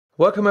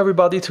Welcome,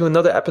 everybody, to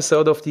another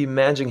episode of the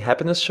Managing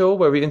Happiness Show,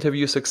 where we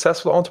interview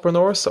successful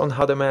entrepreneurs on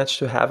how they manage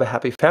to have a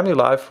happy family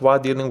life while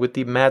dealing with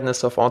the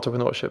madness of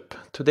entrepreneurship.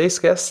 Today's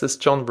guest is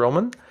Jon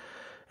Vroman,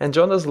 and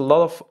Jon does a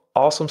lot of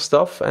awesome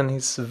stuff, and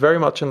he's very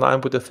much in line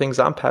with the things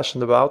I'm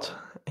passionate about.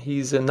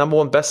 He's a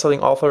 #1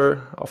 best-selling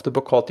author of the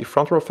book called The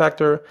Front Row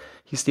Factor.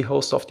 He's the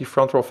host of the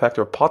Front Row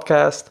Factor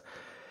podcast.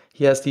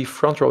 He has the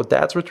Front Row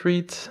Dads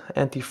Retreat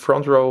and the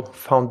Front Row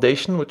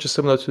Foundation, which is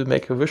similar to the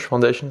Make-A-Wish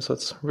Foundation. So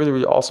it's really,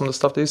 really awesome, the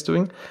stuff that he's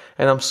doing.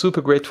 And I'm super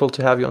grateful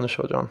to have you on the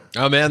show, Jon.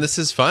 Oh, man, this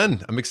is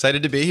fun. I'm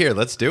excited to be here.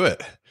 Let's do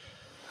it.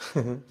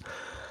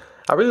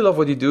 I really love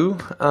what you do.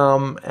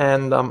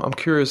 And I'm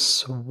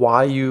curious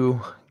why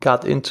you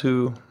got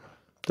into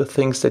the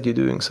things that you're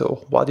doing.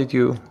 So why did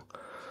you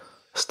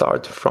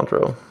start Front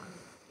Row?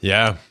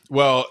 Yeah.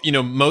 Well,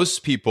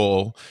 most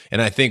people,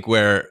 and I think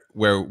where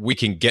we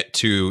can get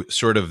to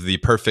sort of the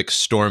perfect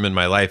storm in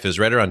my life is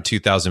right around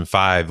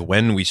 2005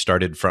 when we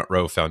started Front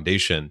Row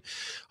Foundation.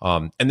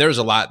 And there's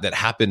a lot that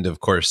happened,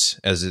 of course,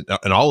 as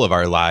in all of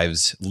our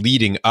lives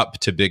leading up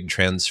to big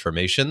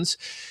transformations.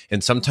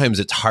 And sometimes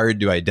it's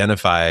hard to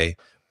identify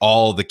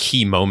all the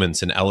key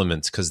moments and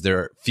elements because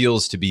there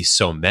feels to be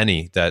so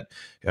many that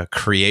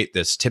create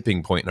this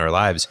tipping point in our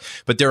lives.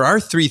 But there are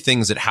three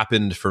things that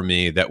happened for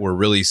me that were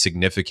really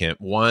significant.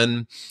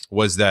 One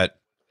was that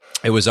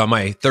it was on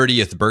my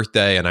 30th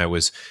birthday and I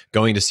was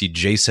going to see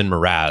Jason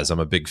Mraz. I'm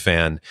a big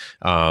fan.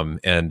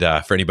 And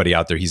for anybody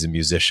out there, he's a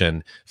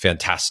musician,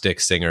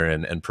 fantastic singer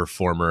and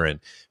performer. And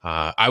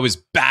I was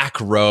back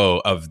row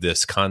of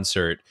this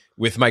concert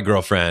with my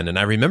girlfriend. And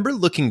I remember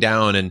looking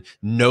down and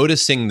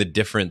noticing the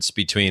difference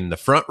between the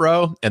front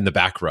row and the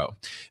back row.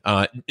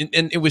 And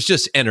it was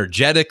just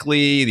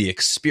energetically, the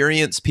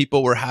experience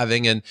people were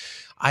having. And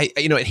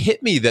it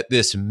hit me that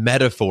this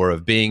metaphor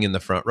of being in the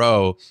front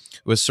row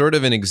was sort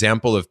of an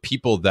example of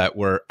people that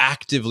were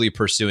actively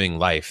pursuing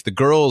life. The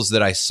girls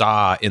that I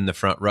saw in the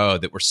front row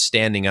that were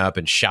standing up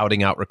and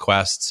shouting out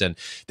requests, and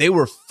they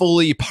were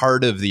fully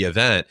part of the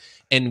event.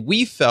 And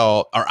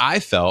I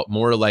felt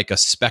more like a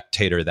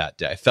spectator that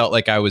day. I felt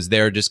like I was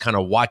there just kind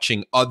of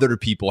watching other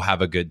people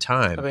have a good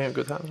time. Having a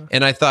good time.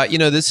 And I thought,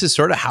 this is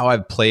sort of how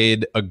I've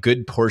played a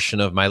good portion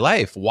of my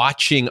life,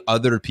 watching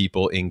other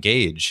people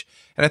engage.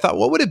 And I thought,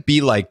 what would it be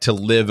like to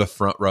live a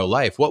front row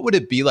life? What would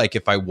it be like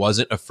if I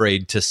wasn't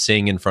afraid to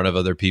sing in front of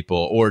other people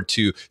or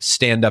to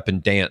stand up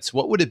and dance?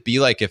 What would it be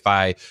like if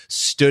I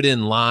stood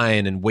in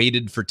line and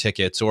waited for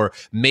tickets or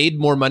made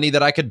more money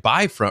that I could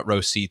buy front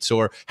row seats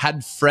or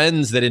had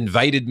friends that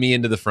invited me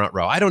into the front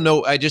row? I don't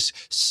know. I just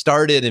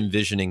started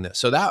envisioning this.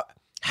 So that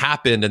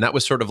happened, and that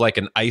was sort of like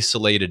an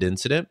isolated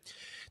incident.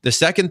 The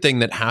second thing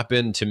that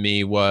happened to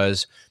me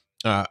was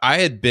I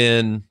had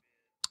been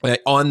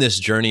on this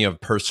journey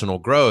of personal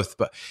growth,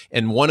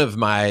 and one of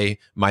my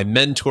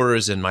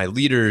mentors and my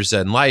leaders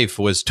in life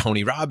was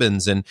Tony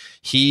Robbins, and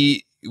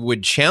he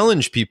would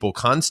challenge people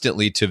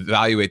constantly to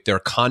evaluate their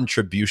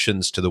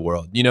contributions to the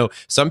world.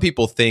 Some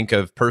people think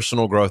of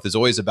personal growth as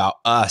always about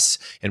us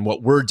and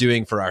what we're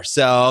doing for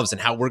ourselves and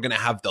how we're going to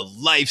have the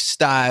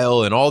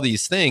lifestyle and all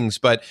these things.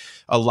 But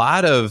a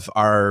lot of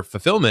our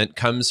fulfillment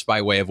comes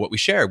by way of what we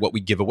share, what we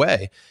give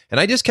away. And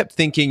I just kept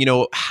thinking,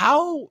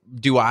 how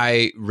do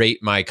I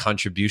rate my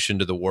contribution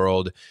to the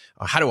world?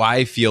 How do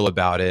I feel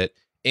about it?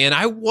 And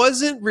I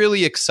wasn't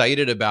really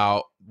excited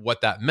about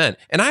what that meant.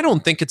 And I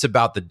don't think it's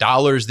about the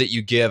dollars that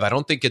you give. I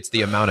don't think it's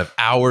the amount of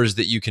hours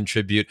that you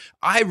contribute.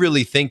 I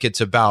really think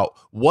it's about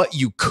what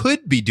you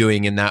could be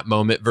doing in that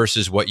moment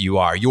versus what you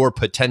are, your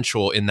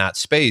potential in that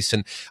space.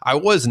 And I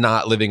was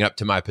not living up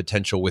to my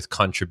potential with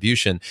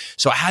contribution.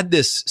 So I had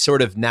this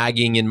sort of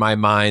nagging in my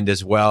mind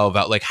as well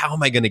about like, how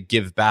am I going to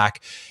give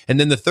back? And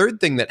then the third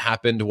thing that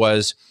happened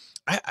was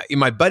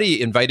my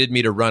buddy invited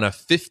me to run a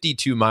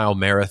 52-mile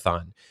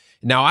marathon.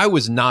 Now, I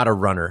was not a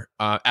runner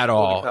at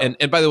all.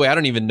 And by the way, I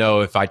don't even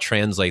know if I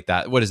translate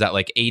that. What is that,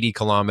 like 80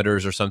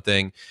 kilometers or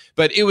something?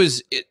 But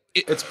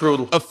it's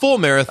brutal. A full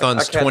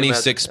marathon's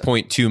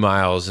 26.2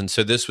 miles. And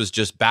so this was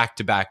just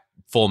back-to-back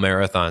full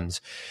marathons.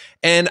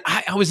 And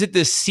I was at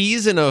this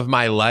season of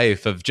my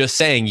life of just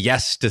saying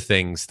yes to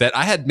things that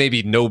I had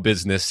maybe no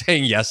business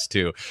saying yes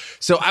to.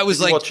 So I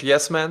was like, watch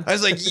Yes Man? I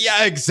was like,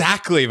 yeah,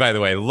 exactly. By the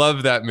way,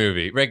 love that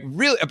movie. Like,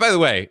 really, by the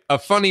way, a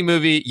funny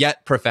movie,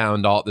 yet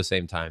profound all at the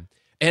same time.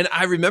 And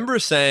I remember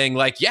saying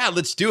like, yeah,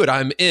 let's do it.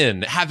 I'm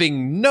in,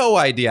 having no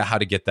idea how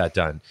to get that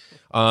done.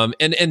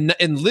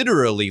 And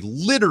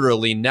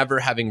literally never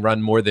having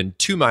run more than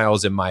 2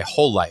 miles in my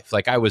whole life.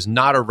 Like I was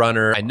not a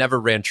runner. I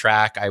never ran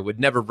track. I'd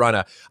never run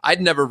a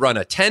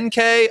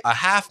 10K, a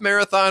half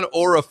marathon,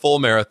 or a full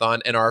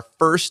marathon. And our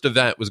first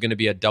event was going to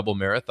be a double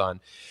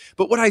marathon.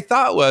 But what I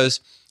thought was,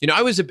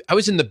 I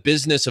was in the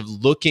business of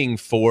looking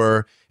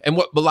for, and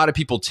what a lot of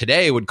people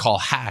today would call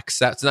hacks.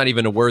 That's not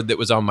even a word that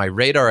was on my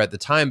radar at the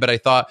time, but I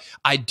thought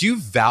I do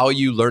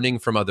value learning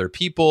from other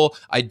people.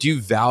 I do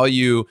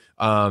value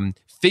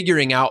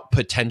figuring out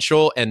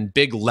potential and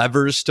big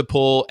levers to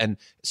pull. And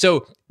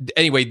so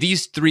anyway,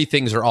 these three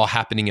things are all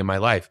happening in my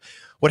life.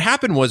 What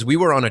happened was we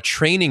were on a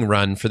training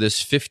run for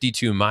this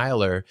 52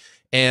 miler.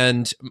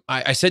 And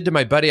I said to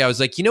my buddy, I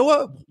was like, you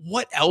know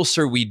what else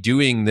are we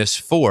doing this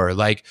for?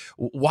 Like,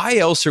 why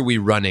else are we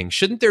running?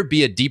 Shouldn't there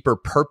be a deeper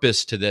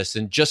purpose to this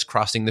than just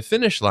crossing the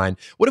finish line?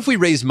 What if we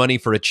raise money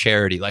for a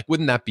charity? Like,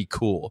 wouldn't that be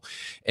cool?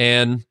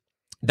 And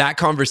that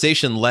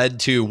conversation led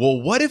to, well,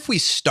 what if we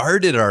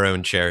started our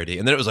own charity?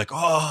 And then it was like,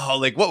 oh,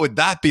 like, what would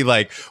that be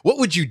like? What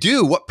would you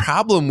do? What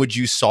problem would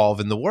you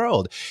solve in the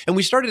world? And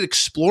we started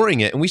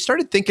exploring it, and we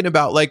started thinking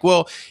about like,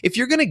 well, if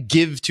you're going to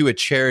give to a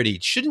charity,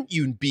 shouldn't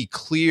you be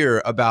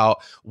clear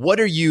about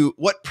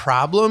what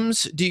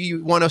problems do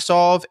you want to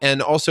solve?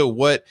 And also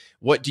what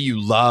do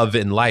you love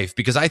in life?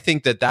 Because I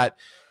think that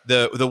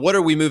the what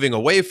are we moving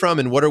away from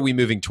and what are we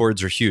moving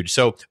towards are huge.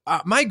 So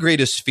my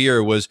greatest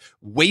fear was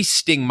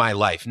wasting my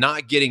life,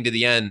 not getting to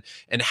the end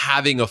and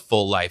having a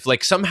full life,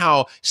 like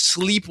somehow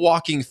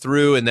sleepwalking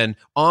through and then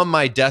on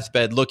my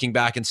deathbed looking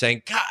back and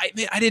saying, God,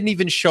 I didn't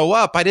even show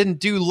up. I didn't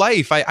do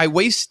life. I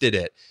wasted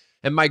it.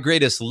 And my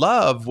greatest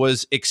love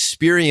was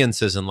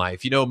experiences in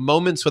life,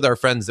 moments with our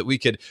friends that we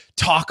could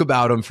talk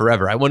about them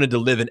forever. I wanted to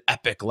live an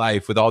epic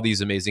life with all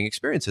these amazing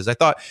experiences. I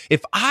thought,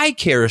 if I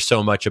care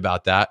so much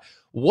about that,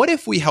 what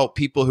if we help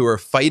people who are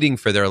fighting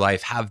for their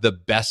life have the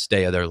best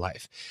day of their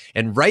life?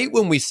 And right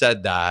when we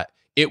said that,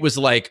 it was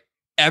like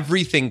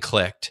everything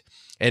clicked.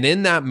 And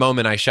in that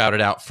moment, I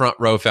shouted out Front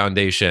Row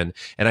Foundation.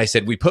 And I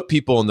said, we put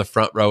people in the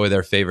front row of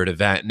their favorite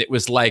event. And it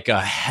was like a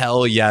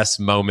hell yes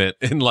moment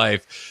in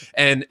life.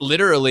 And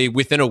literally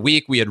within a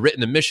week, we had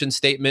written a mission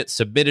statement,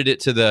 submitted it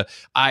to the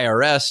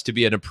IRS to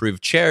be an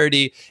approved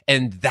charity.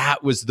 And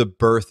that was the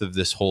birth of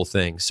this whole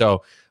thing.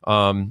 So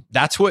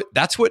that's where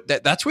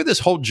this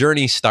whole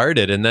journey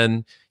started. And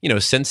then,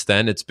 since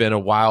then it's been a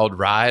wild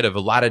ride of a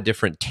lot of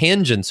different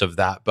tangents of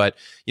that. But,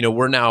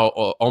 we're now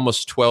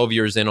almost 12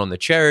 years in on the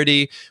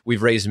charity.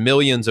 We've raised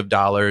millions of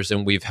dollars,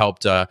 and we've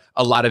helped a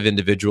lot of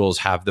individuals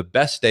have the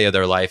best day of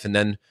their life and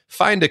then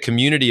find a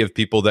community of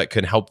people that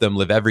can help them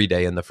live every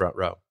day in the front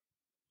row.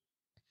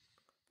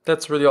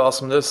 That's really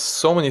awesome. There's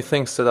so many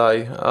things that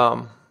I,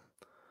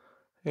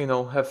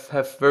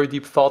 have very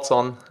deep thoughts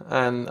on.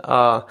 And,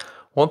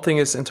 one thing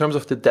is, in terms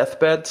of the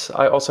deathbed,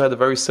 I also had a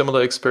very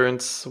similar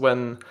experience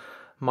when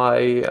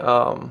my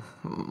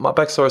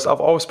backstory is I've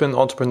always been an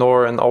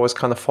entrepreneur and always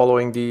kind of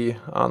following the,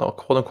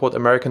 quote unquote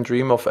American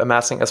dream of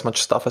amassing as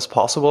much stuff as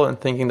possible and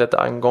thinking that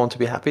I'm going to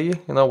be happy.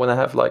 When I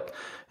have when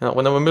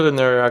I'm a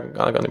millionaire, I'm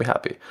going to be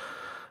happy.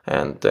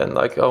 And then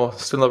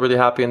still not really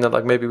happy. And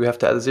then maybe we have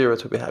to add a zero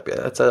to be happy,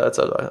 etc.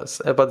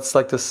 But it's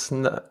like this,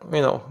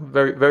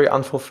 very, very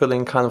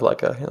unfulfilling kind of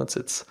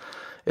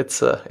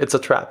it's a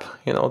trap,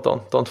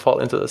 don't fall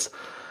into this.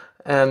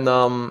 And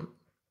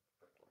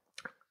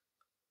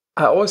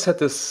I always had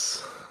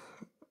this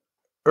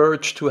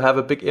urge to have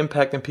a big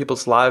impact in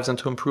people's lives and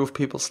to improve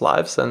people's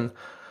lives. And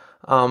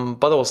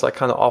but I was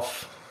kind of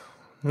off,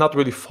 not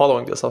really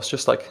following this. I was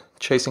just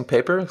chasing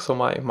paper. So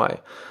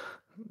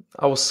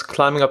I was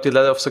climbing up the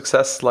ladder of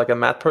success like a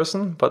mad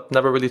person, but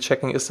never really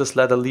checking, is this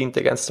ladder leaned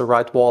against the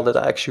right wall that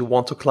I actually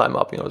want to climb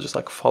up, just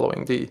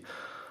following the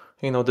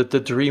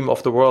dream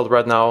of the world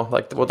right now,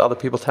 what other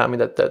people tell me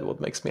that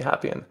what makes me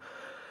happy. And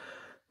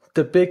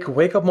the big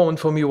wake-up moment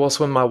for me was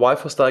when my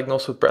wife was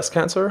diagnosed with breast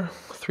cancer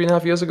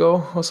 3.5 years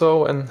ago or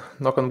so, and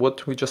knock on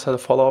wood, we just had a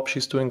follow-up.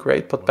 She's doing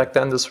great. But back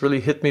then, this really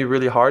hit me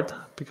really hard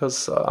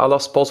because I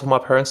lost both of my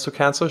parents to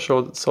cancer.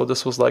 So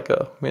this was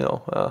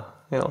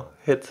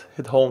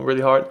hit home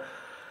really hard.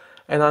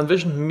 And I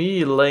envisioned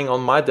me laying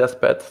on my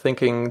deathbed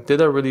thinking,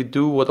 did I really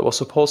do what I was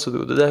supposed to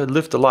do? Did I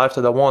live the life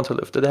that I want to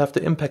live? Did I have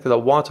the impact that I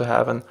want to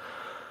have? And,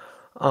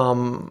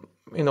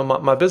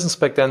 my business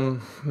back then,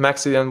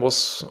 Maxi, then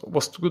was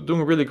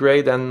doing really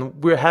great.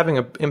 And we're having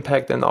an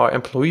impact in our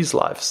employees'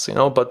 lives,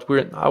 but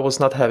I was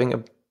not having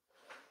a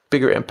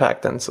bigger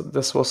impact. And so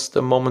this was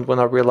the moment when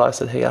I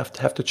realized that, hey, I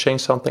have to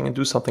change something and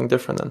do something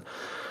different. And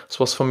this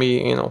was for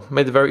me,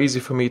 made it very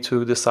easy for me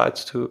to decide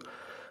to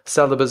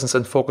sell the business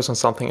and focus on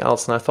something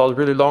else. And I thought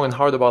really long and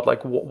hard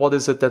about what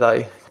is it that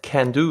I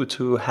can do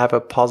to have a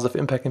positive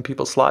impact in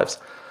people's lives.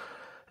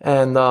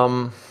 And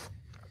I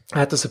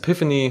had this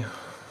epiphany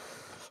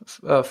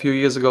a few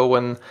years ago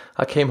when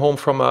I came home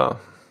from a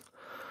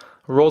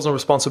roles and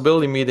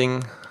responsibility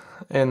meeting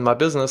in my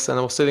business, and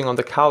I was sitting on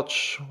the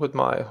couch with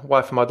my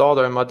wife and my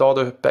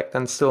daughter back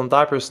then still in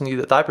diapers,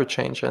 needed a diaper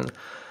change. And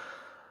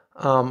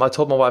I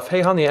told my wife,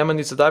 hey honey, Emma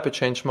needs a diaper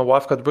change. My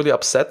wife got really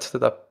upset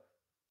that I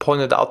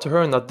pointed out to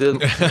her and I didn't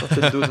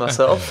do it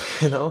myself.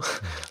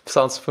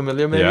 Sounds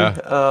familiar maybe.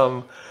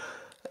 Yeah.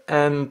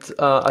 And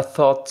I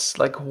thought,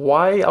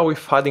 why are we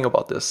fighting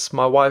about this?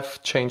 My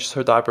wife changed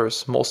her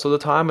diapers most of the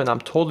time, and I'm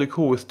totally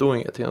cool with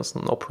doing it. It's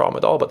no problem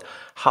at all. But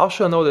how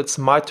should I know that it's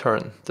my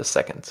turn the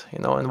second?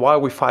 And why are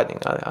we fighting?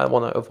 I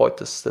want to avoid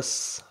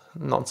this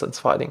nonsense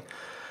fighting.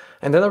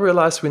 And then I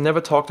realized we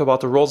never talked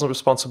about the roles and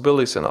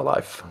responsibilities in our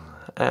life.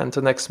 And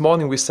the next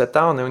morning we sat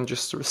down and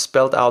just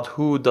spelled out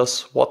who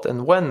does what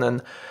and when,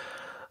 and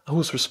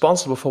who's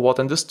responsible for what.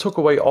 And this took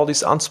away all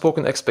these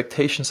unspoken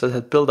expectations that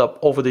had built up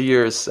over the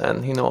years,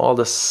 and all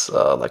this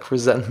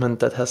resentment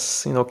that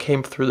has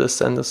came through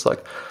this. And it's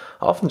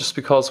often just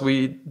because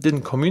we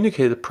didn't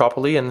communicate it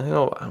properly. And,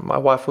 my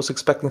wife was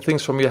expecting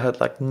things from me. I had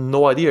like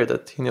no idea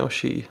that,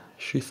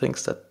 she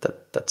thinks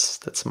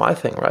that's my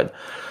thing, right?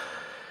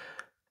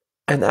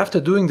 And after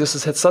doing this,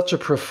 it's had such a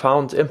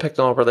profound impact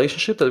on our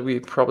relationship that we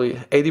probably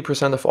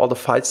 80% of all the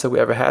fights that we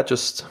ever had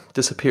just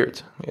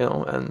disappeared,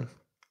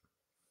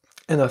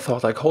 and I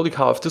thought, like, holy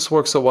cow, if this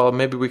works so well,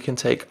 maybe we can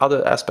take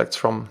other aspects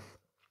from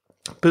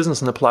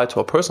business and apply to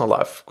our personal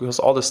life. Because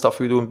all this stuff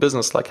we do in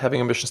business, like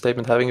having a mission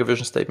statement, having a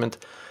vision statement,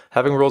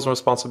 having roles and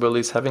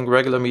responsibilities, having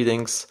regular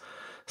meetings,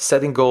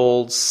 setting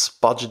goals,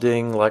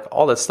 budgeting, like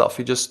all that stuff,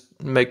 you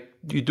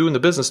do in the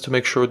business to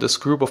make sure this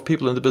group of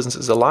people in the business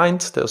is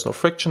aligned, there's no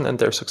friction, and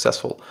they're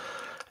successful.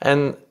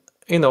 And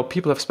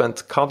people have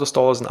spent countless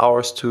dollars and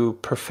hours to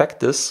perfect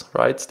this,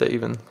 right? They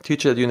even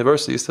teach it at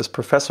universities. There's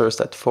professors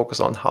that focus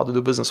on how to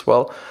do business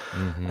well.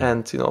 Mm-hmm.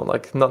 And,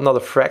 like not a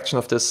fraction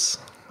of this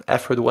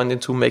effort went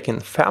into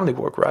making family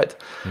work right.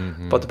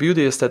 Mm-hmm. But the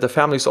beauty is that the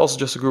family is also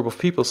just a group of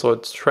people. So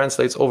it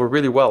translates over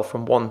really well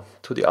from one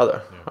to the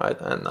other, right?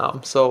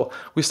 And so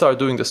we started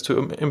doing this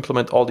to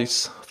implement all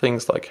these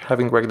things, like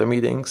having regular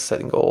meetings,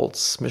 setting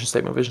goals, mission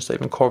statement, vision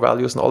statement, core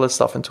values, and all that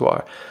stuff into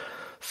our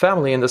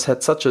family. And this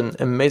had such an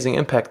amazing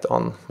impact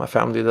on my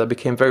family that I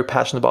became very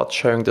passionate about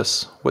sharing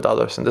this with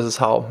others. And this is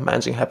how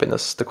Managing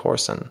Happiness, the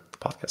course and the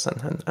podcast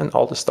and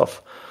all this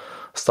stuff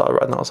started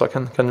right now. So I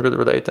can really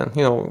relate.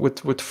 And,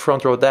 with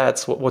Front Row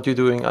Dads, what you're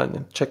doing, I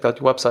checked out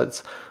your website.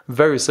 It's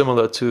very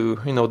similar to,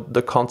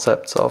 the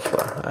concepts of,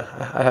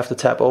 I have the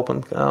tab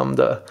open,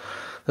 the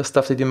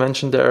stuff that you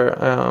mentioned there.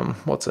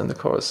 What's in the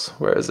course?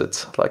 Where is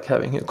it? Like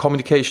having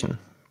communication,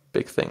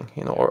 big thing,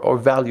 or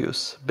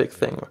values, big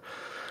thing. Or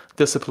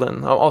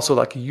discipline. I'm also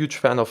like a huge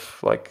fan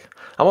of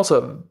I'm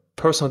also a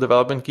personal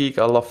development geek.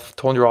 I love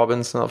Tony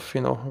Robbins, and I've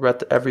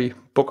read every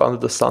book under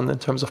the sun in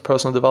terms of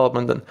personal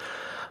development. And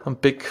I'm a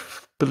big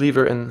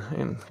believer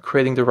in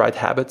creating the right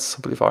habits.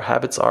 I believe our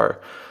habits are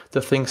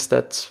the things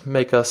that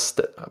make us,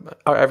 that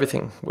are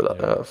everything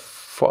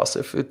for us.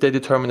 If they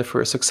determine if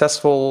we're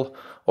successful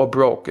or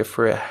broke, if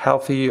we're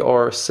healthy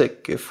or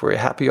sick, if we're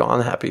happy or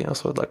unhappy.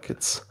 So like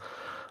it's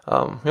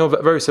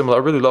very similar. I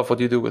really love what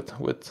you do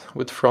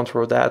with Front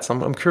Row Dads.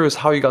 I'm curious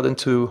how you got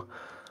into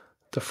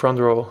the Front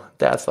Row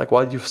Dads. Like,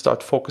 why did you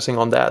start focusing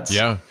on dads?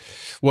 Yeah.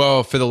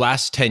 Well, for the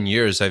last 10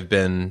 years,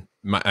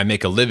 I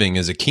make a living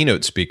as a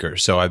keynote speaker.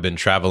 So I've been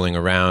traveling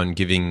around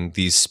giving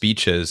these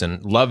speeches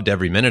and loved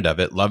every minute of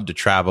it. Loved to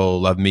travel,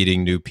 loved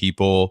meeting new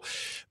people.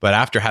 But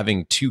after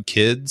having 2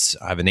 kids,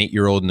 I have an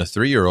 8-year-old and a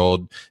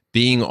 3-year-old,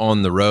 being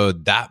on the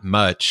road that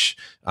much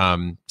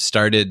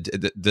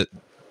started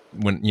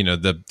when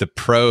the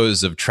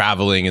pros of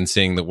traveling and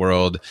seeing the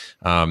world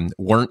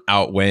weren't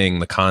outweighing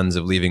the cons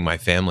of leaving my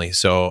family.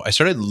 So I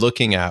started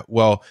looking at,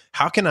 well,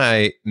 how can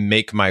I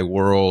make my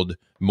world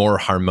more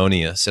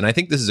harmonious? And I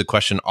think this is a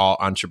question all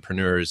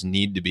entrepreneurs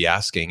need to be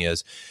asking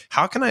is,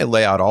 how can I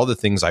lay out all the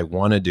things I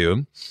want to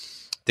do,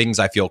 things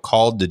I feel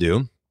called to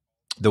do,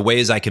 the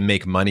ways I can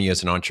make money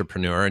as an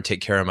entrepreneur and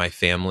take care of my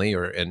family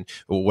and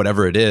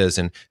whatever it is,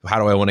 and how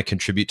do I want to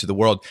contribute to the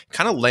world?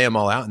 Kind of lay them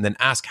all out and then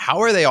ask, how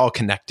are they all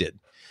connected?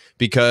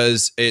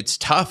 Because it's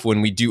tough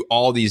when we do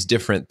all these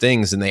different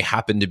things and they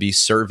happen to be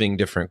serving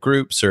different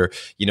groups, or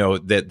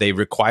that they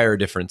require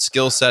different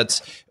skill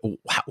sets.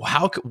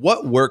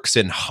 What works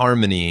in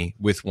harmony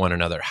with one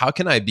another? How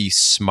can I be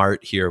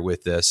smart here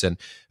with this? And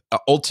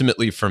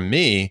ultimately, for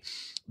me,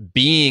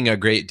 being a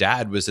great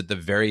dad was at the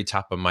very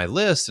top of my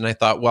list. And I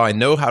thought, well, I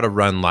know how to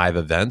run live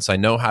events. I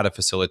know how to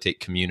facilitate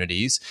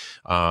communities.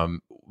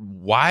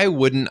 Why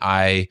wouldn't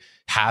I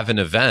have an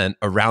event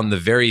around the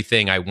very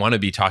thing I want to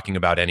be talking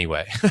about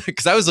anyway?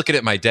 Because I was looking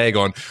at my day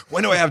going,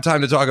 when do I have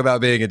time to talk about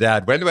being a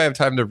dad? When do I have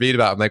time to read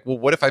about it? I'm like, well,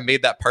 what if I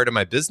made that part of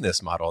my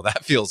business model?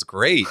 That feels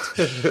great.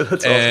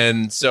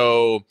 And awesome.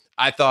 So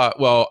I thought,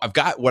 well, I've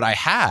got what I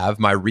have,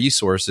 my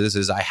resources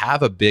is I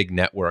have a big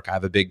network. I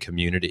have a big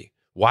community.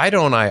 Why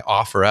don't I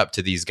offer up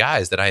to these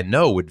guys that I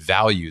know would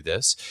value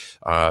this?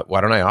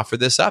 Why don't I offer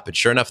this up? And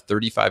sure enough,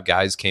 35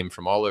 guys came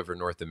from all over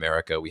North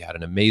America. We had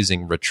an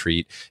amazing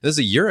retreat. This is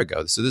a year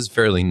ago, so this is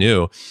fairly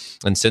new.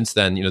 And since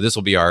then, this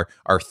will be our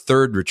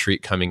 3rd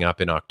retreat coming up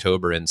in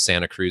October in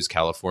Santa Cruz,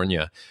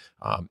 California.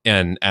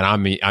 And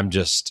I'm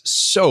just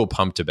so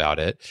pumped about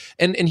it.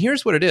 And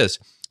here's what it is.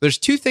 There's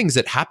 2 things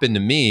that happened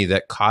to me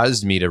that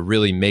caused me to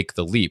really make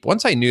the leap.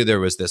 Once I knew there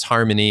was this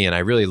harmony and I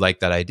really liked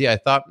that idea, I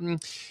thought,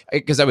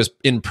 because I was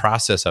in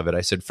process of it,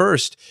 I said,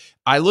 first,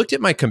 I looked at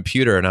my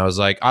computer and I was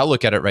like, I'll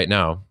look at it right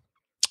now.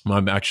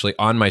 I'm actually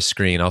on my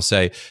screen. I'll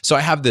say, so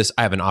I have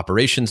an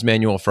operations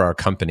manual for our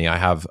company. I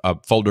have a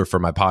folder for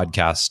my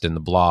podcast and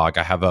the blog.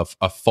 I have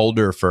a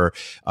folder for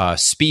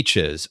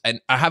speeches, and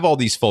I have all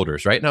these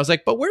folders, right? And I was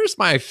like, but where's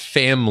my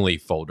family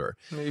folder?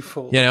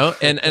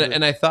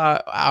 And I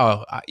thought,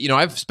 wow,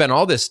 I've spent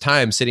all this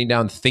time sitting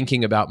down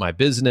thinking about my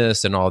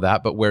business and all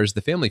that, but where's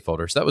the family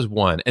folder? So that was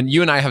one. And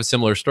you and I have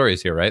similar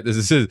stories here, right?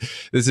 This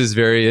is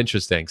very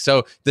interesting.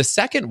 So the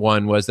second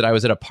one was that I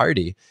was at a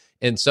party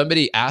and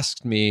somebody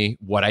asked me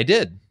what I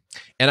did.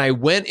 And I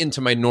went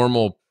into my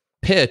normal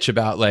pitch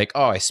about like,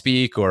 oh, I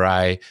speak, or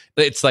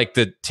it's like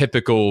the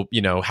typical,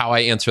 how I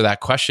answer that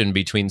question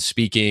between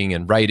speaking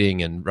and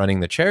writing and running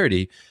the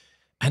charity.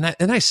 And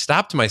I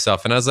stopped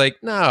myself and I was like,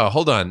 no,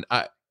 hold on.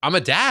 I'm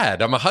a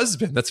dad. I'm a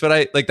husband. That's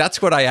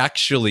what I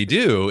actually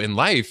do in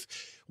life.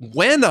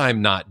 When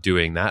I'm not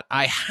doing that,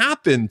 I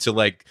happen to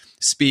like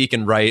speak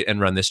and write and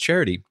run this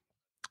charity.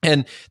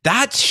 And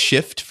that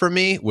shift for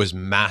me was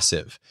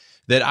massive.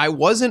 That I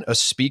wasn't a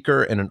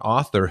speaker and an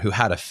author who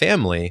had a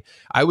family.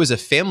 I was a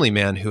family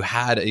man who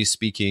had a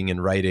speaking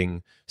and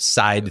writing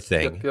side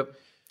thing. Yep.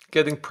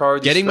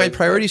 Getting my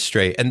priorities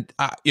straight. And,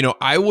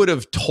 I would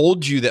have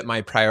told you that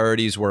my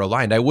priorities were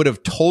aligned. I would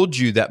have told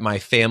you that my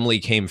family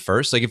came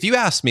first. Like if you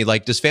asked me,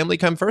 like, does family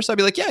come first? I'd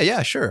be like,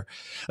 yeah, sure.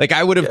 Like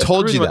I would have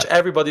told you that.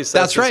 Everybody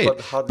says that's right.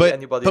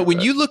 But when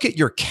you look at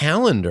your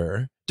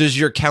calendar, does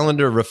your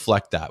calendar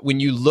reflect that? When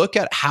you look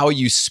at how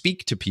you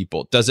speak to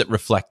people, does it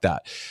reflect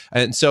that?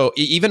 And so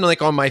even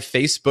like on my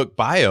Facebook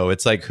bio,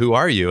 it's like, who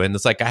are you? And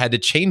it's like, I had to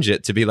change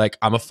it to be like,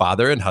 I'm a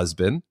father and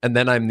husband. And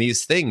then I'm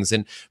these things,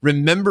 and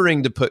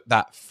remembering to put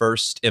that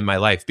first in my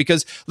life.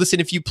 Because listen,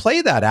 if you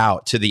play that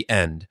out to the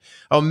end,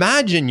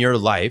 imagine your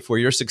life where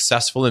you're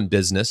successful in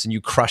business and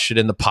you crush it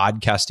in the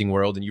podcasting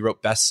world and you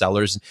wrote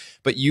bestsellers,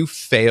 but you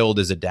failed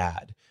as a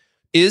dad.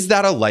 Is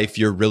that a life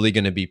you're really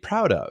going to be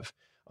proud of?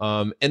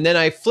 And then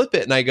I flip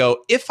it and I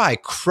go, if I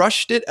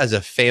crushed it as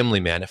a family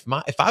man,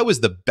 if I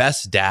was the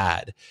best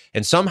dad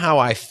and somehow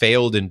I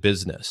failed in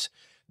business,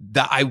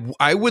 that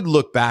I would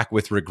look back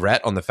with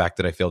regret on the fact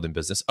that I failed in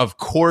business. Of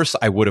course,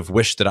 I would have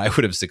wished that I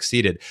would have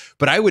succeeded,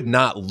 but I would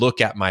not look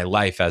at my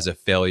life as a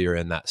failure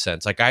in that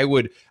sense. Like I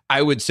would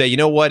say, you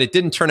know what? It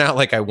didn't turn out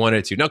like I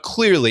wanted to. Now,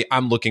 clearly,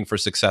 I'm looking for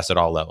success at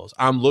all levels.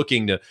 I'm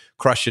looking to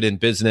crush it in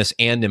business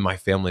and in my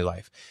family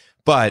life.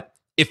 But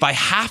if I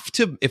have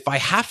to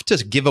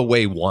give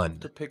away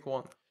one,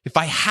 if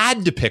I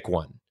had to pick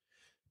one,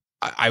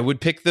 I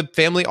would pick the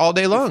family all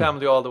day long. The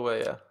family all the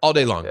way, yeah. All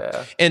day long.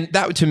 Yeah. And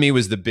that to me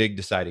was the big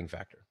deciding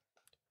factor.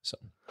 So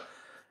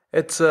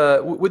it's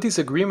with these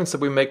agreements that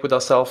we make with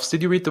ourselves.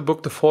 Did you read the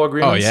book, The Four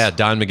Agreements? Oh yeah,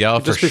 Don Miguel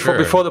Just for before,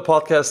 sure. Before the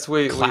podcast,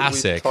 we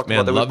talked man,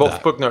 about it. We're love both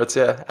that. book nerds,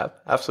 yeah,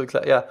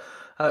 absolutely, yeah.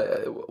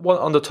 One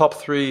on the top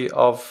 3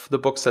 of the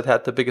books that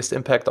had the biggest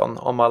impact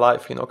on my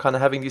life. Kind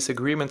of having these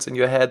agreements in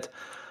your head.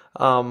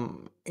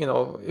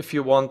 If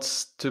you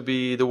want to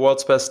be the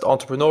world's best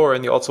entrepreneur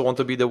and you also want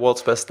to be the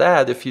world's best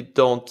dad, if you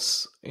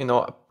don't,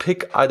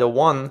 pick either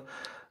one,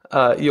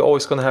 you're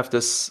always going to have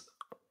this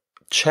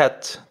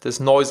this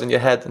noise in your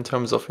head in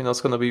terms of,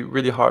 it's going to be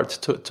really hard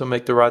to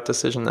make the right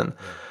decision.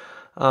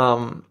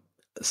 And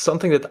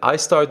something that I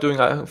started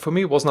doing, for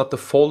me, it was not the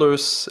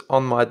folders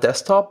on my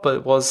desktop, but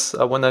it was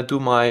when I do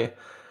my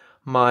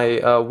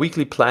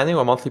weekly planning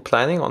or monthly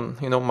planning on,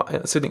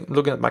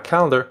 looking at my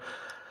calendar.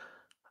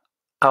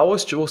 I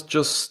was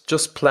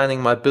just planning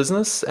my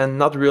business and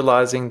not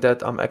realizing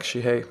that I'm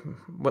actually,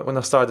 when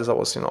I started this, I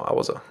was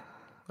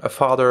a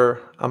father,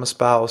 I'm a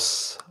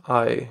spouse,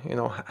 I,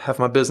 have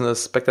my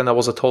business. Back then I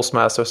was a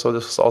Toastmaster, so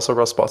this was also a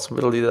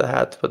responsibility that I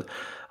had. But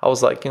I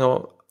was like,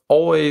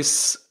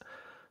 always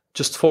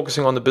just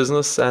focusing on the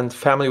business, and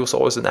family was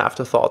always an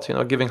afterthought,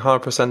 giving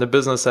 100% the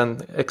business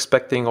and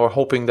expecting or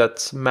hoping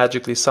that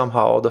magically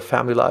somehow the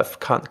family life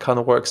kind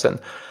of works.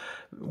 And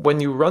when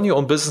you run your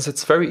own business,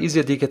 it's very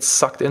easy that you get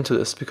sucked into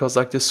this because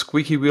like this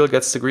squeaky wheel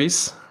gets the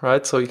grease,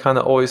 right? So you kind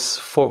of always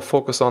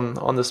focus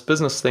on this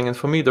business thing. And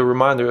for me, the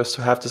reminder is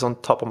to have this on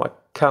top of my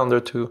calendar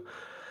to,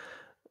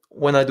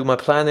 when I do my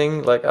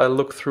planning, like I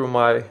look through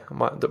my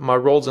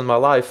roles in my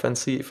life and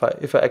see if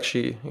I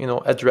actually,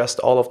 addressed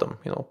all of them.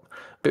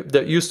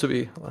 There used to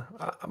be,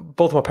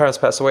 both my parents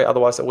passed away.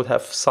 Otherwise I would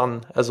have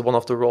son as one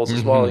of the roles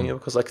as well,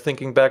 because like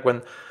thinking back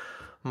when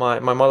my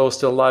mother was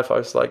still alive, I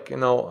was like,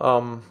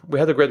 we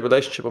had a great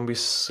relationship, and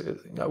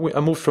I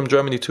moved from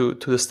Germany to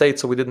the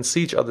States, so we didn't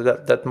see each other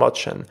that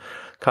much. And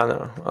kind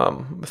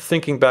of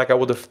thinking back, I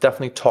would have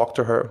definitely talked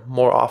to her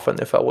more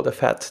often if I would have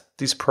had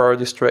these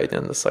priorities straight.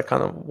 And it's like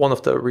kind of one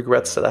of the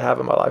regrets that I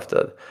have in my life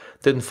that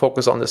didn't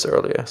focus on this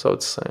earlier. So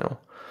it's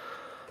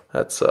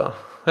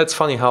that's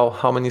funny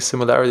how many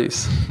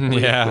similarities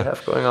we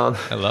have going on.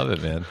 I love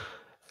it, man.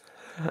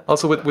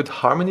 Also with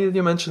harmony that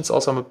you mentioned,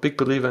 also I'm a big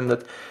believer in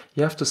that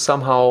you have to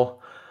somehow,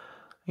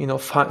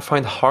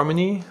 find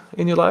harmony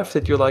in your life,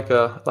 that you're like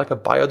a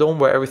biodome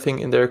where everything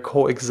in there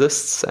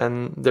coexists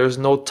and there's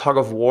no tug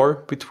of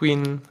war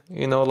between,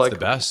 like the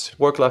best.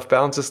 Work-life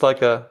balance is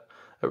like a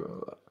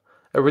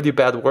really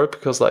bad word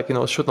because like,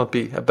 it should not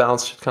be a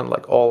balance, it should kind of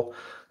like all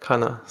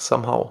kind of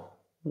somehow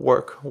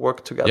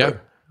work together. Yeah.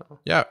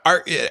 Yeah,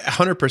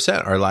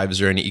 100%. Our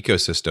lives are an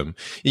ecosystem.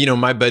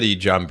 My buddy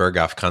John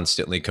Berghoff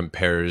constantly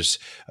compares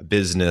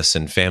business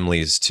and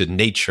families to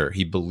nature.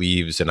 He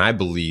believes, and I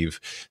believe,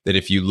 that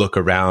if you look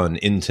around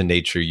into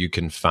nature, you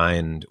can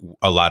find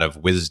a lot of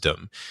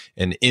wisdom.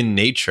 And in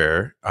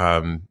nature,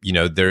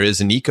 there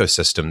is an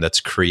ecosystem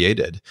that's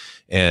created,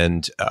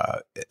 and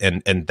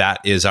that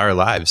is our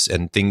lives.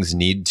 And things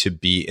need to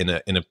be in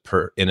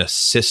a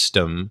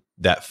system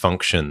that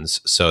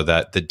functions so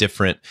that the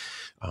different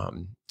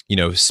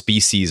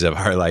species of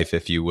our life,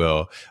 if you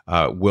will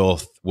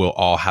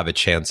all have a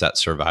chance at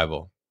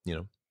survival.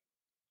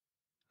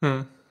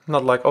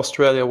 Not like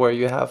Australia, where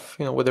you have,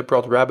 where they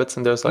brought rabbits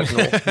and there's like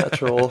no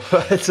natural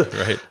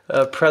Right.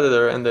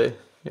 predator, and they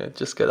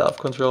just get out of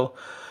control.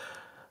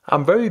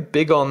 I'm very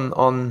big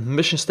on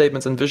mission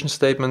statements and vision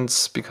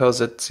statements because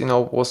it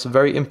was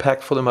very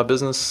impactful in my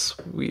business.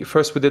 We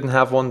didn't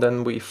have one,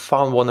 then we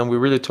found one and we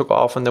really took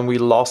off, and then we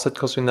lost it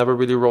because we never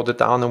really wrote it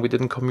down and we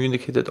didn't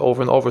communicate it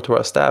over and over to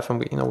our staff. And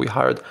we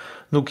hired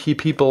new key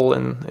people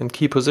in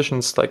key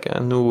positions, like a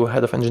new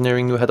head of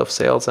engineering, new head of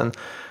sales, and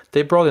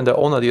they brought in their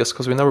own ideas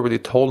because we never really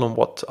told them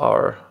what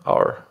our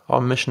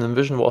mission and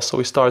vision was. So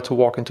we started to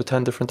walk into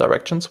 10 different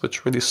directions,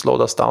 which really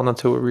slowed us down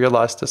until we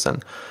realized this,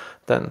 and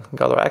then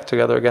got our act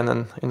together again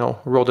and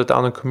wrote it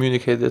down and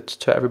communicated it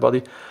to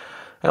everybody.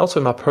 And also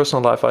in my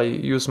personal life, I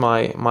use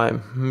my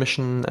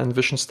mission and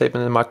vision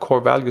statement and my core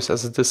values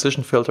as a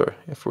decision filter.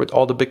 If with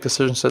all the big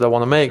decisions that I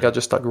want to make, I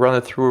just like run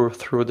it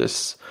through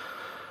this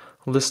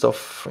list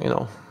of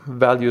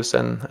values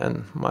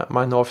and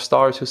my North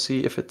Star to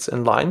see if it's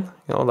in line.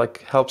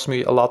 Like helps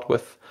me a lot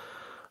with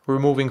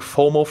removing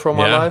FOMO from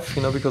my life,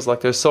 because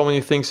like there's so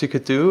many things you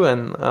could do,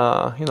 and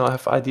I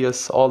have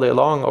ideas all day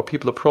long, or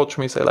people approach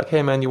me, say like,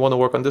 hey man, you want to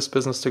work on this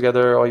business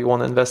together, or you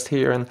want to invest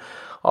here, and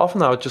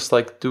often I would just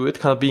like do it,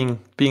 kind of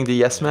being the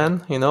yes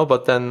man,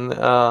 but then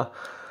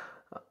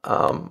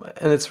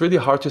and it's really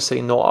hard to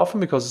say no often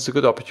because it's a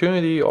good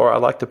opportunity or I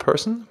like the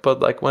person, but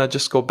like when I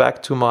just go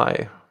back to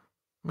my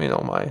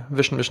my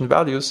vision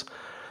values,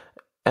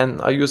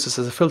 and I use this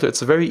as a filter,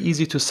 it's very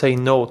easy to say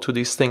no to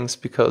these things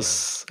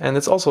because, and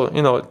it's also,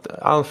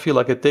 I don't feel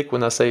like a dick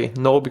when I say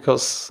no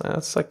because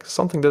it's like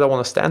something that I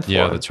want to stand for.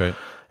 Yeah, that's right.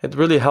 It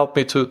really helped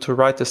me to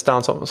write this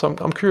down. So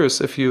I'm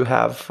curious if you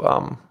have,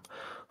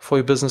 for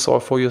your business or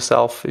for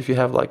yourself, if you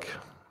have like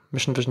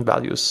mission, vision,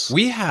 values.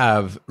 We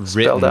have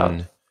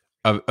written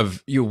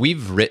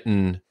we've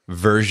written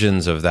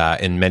versions of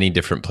that in many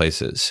different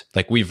places.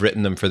 Like we've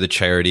written them for the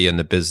charity and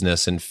the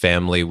business and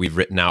family. We've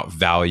written out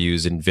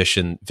values and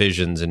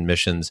visions and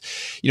missions.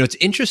 It's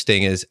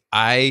interesting is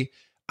I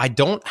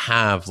don't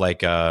have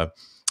like a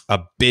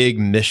big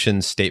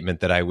mission statement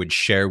that I would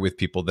share with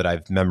people that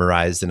I've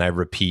memorized and I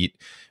repeat.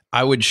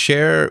 I would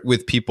share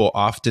with people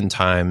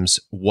oftentimes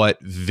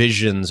what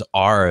visions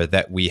are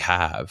that we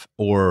have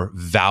or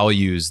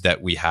values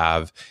that we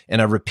have.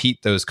 And I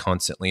repeat those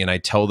constantly and I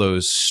tell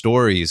those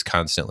stories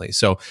constantly.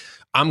 So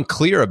I'm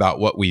clear about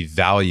what we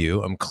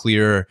value. I'm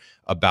clear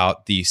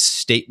about the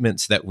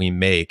statements that we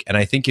make. And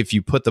I think if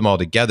you put them all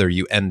together,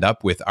 you end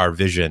up with our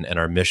vision and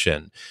our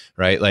mission,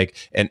 right? Like,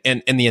 and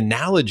the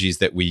analogies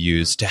that we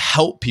use to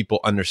help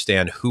people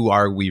understand who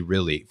are we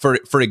really.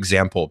 For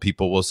example,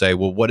 people will say,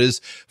 well, what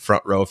does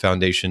Front Row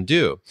Foundation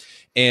do?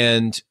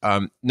 And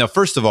now,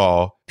 first of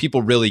all,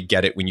 people really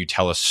get it when you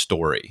tell a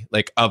story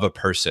like of a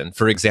person.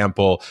 For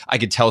example, I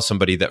could tell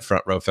somebody that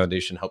Front Row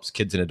Foundation helps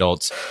kids and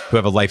adults who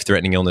have a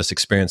life-threatening illness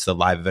experience the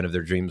live event of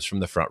their dreams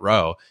from the front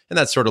row. And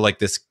that's sort of like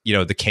this,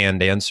 the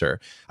canned answer.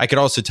 I could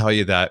also tell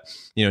you that,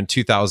 in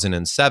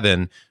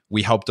 2007,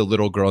 we helped a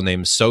little girl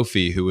named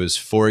Sophie, who was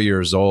 4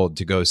 years old,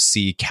 to go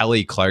see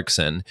Kelly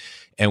Clarkson.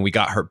 And we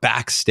got her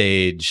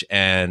backstage.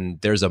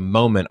 And there's a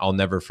moment I'll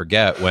never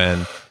forget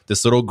when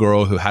this little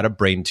girl who had a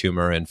brain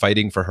tumor and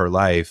fighting for her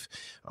life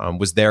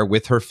was there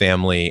with her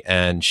family.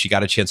 And she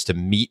got a chance to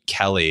meet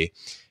Kelly.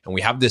 And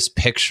we have this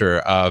picture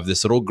of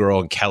this little girl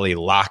and Kelly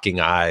locking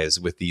eyes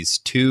with these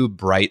two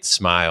bright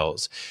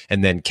smiles.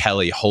 And then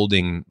Kelly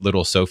holding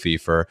little Sophie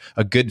for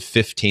a good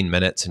 15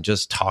 minutes and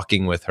just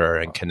talking with her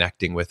and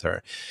connecting with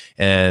her.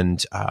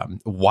 And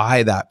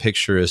why that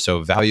picture is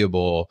so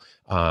valuable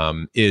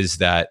is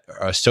that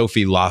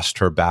Sophie lost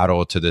her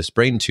battle to this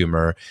brain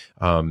tumor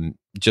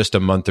just a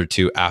month or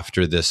two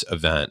after this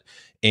event.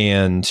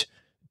 And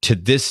to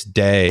this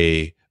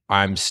day,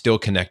 I'm still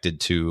connected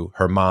to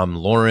her mom,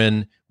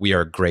 Lauren. We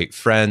are great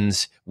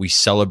friends. We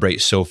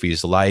celebrate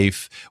Sophie's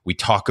life. We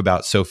talk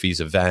about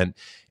Sophie's event.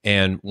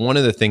 And one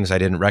of the things I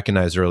didn't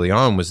recognize early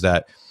on was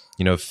that,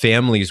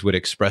 families would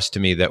express to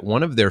me that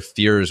one of their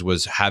fears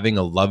was having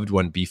a loved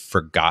one be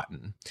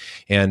forgotten.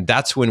 And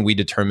that's when we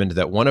determined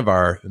that one of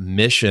our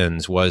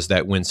missions was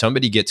that when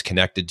somebody gets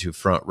connected to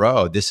Front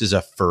Row, this is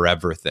a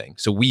forever thing.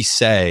 So we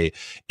say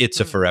it's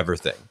a forever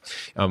thing.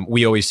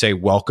 We always say,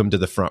 welcome to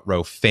the Front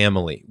Row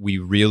family. We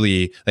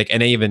really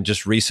and even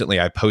just recently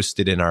I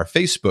posted in our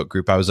Facebook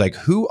group, I was like,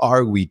 who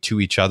are we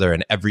to each other?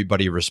 And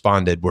everybody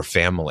responded, we're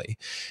family.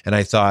 And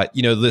I thought,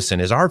 listen,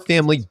 is our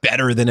family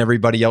better than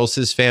everybody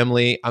else's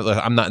family?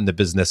 I'm not in the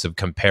business of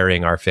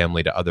comparing our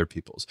family to other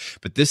people's,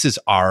 but this is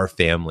our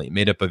family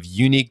made up of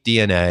unique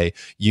DNA,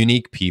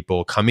 unique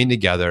people coming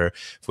together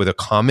with a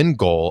common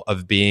goal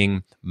of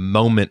being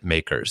moment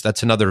makers.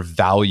 That's another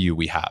value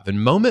we have.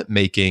 And moment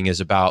making is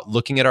about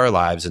looking at our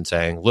lives and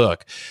saying,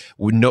 look,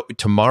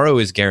 tomorrow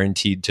is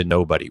guaranteed to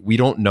nobody. We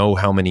don't know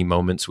how many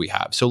moments we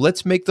have. So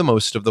let's make the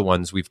most of the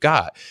ones we've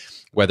got,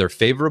 whether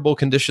favorable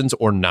conditions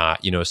or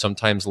not.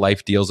 Sometimes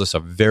life deals us a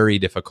very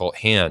difficult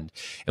hand,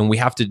 and we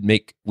have to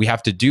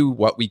do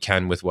what we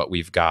can with what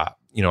we've got.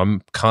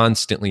 I'm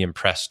constantly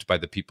impressed by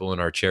the people in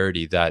our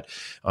charity that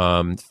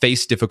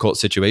face difficult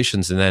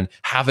situations and then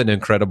have an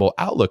incredible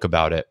outlook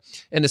about it.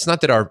 And it's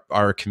not that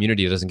our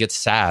community doesn't get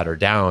sad or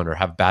down or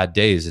have bad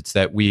days. It's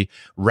that we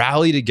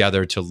rally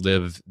together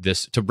to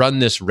run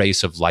this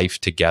race of life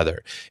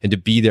together and to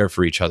be there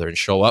for each other and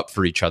show up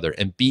for each other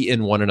and be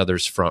in one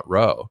another's front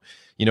row.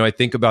 I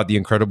think about the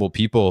incredible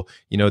people,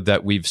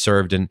 that we've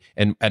served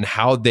and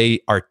how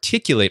they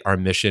articulate our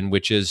mission,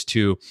 which is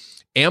to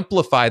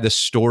amplify the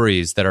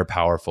stories that are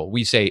powerful.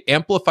 We say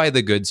amplify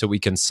the good so we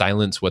can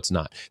silence what's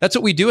not. That's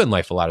what we do in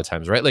life a lot of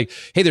times, right? Like,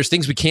 hey, there's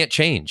things we can't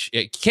change.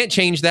 You can't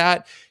change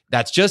that.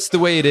 That's just the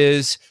way it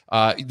is.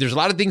 There's a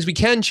lot of things we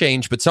can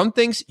change, but some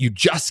things you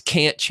just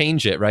can't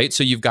change it, right?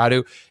 So you've got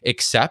to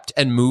accept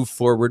and move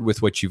forward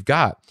with what you've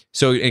got.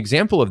 So an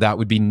example of that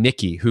would be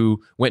Nikki,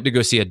 who went to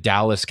go see a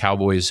Dallas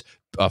Cowboys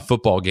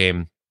football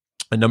game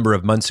a number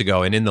of months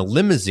ago. And in the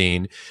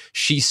limousine,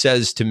 she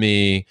says to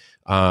me,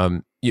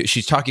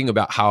 she's talking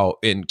about how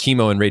in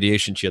chemo and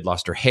radiation, she had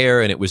lost her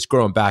hair and it was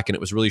growing back and it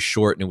was really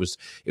short and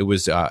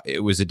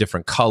it was a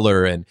different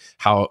color, and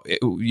how,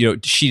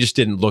 she just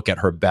didn't look at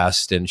her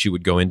best, and she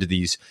would go into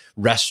these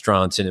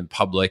restaurants and in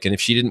public. And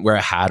if she didn't wear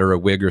a hat or a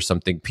wig or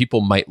something,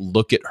 people might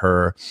look at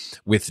her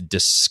with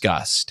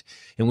disgust.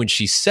 And when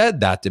she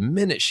said that, the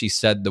minute she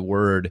said the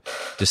word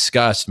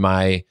disgust,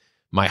 my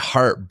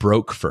heart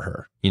broke for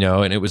her,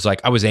 and it was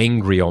like I was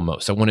angry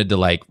almost. I wanted to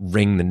like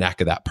wring the neck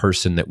of that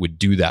person that would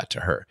do that to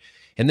her.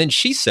 And then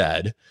she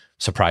said,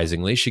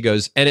 surprisingly, she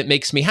goes, and it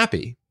makes me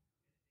happy.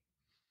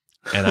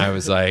 And I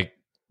was like,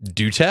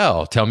 do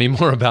tell me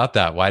more about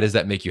that. Why does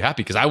that make you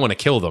happy? Because I want to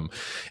kill them.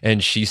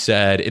 And she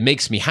said, it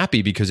makes me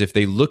happy because if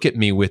they look at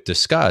me with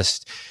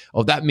disgust,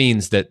 that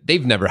means that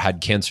they've never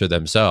had cancer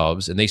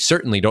themselves. And they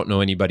certainly don't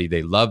know anybody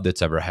they love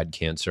that's ever had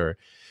cancer.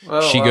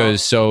 She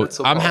goes, so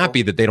I'm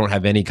happy that they don't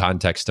have any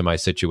context to my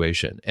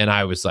situation. And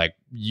I was like,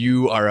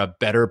 you are a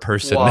better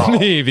person than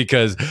me,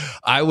 because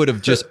I would have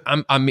just,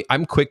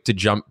 I'm quick to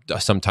jump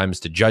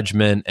sometimes to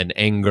judgment and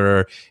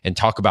anger and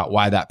talk about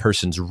why that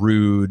person's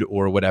rude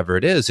or whatever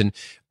it is. And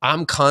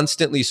I'm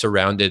constantly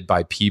surrounded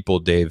by people,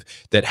 Dave,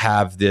 that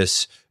have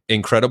this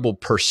incredible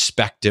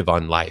perspective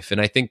on life. And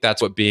I think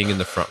that's what being in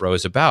the front row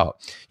is about.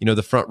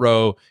 The front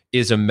row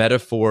is a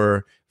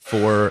metaphor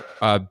for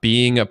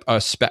being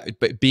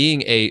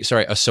a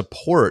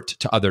support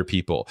to other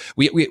people.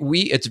 We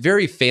it's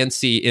very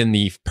fancy in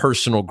the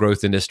personal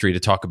growth industry to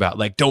talk about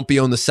like, don't be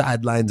on the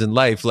sidelines in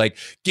life, like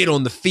get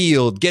on the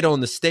field, get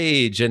on the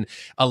stage. And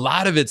a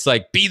lot of it's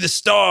like, be the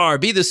star,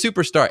 be the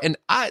superstar. And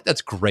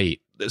that's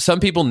great. Some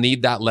people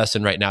need that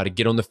lesson right now to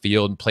get on the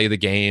field and play the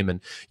game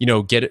and,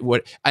 get it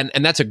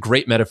and that's a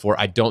great metaphor.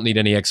 I don't need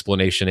any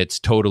explanation. It's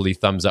totally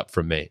thumbs up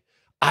from me.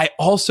 I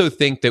also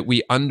think that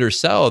we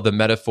undersell the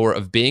metaphor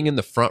of being in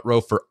the front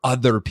row for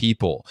other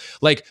people,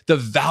 like the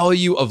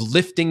value of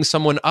lifting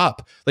someone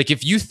up. Like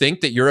if you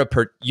think that you're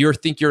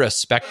a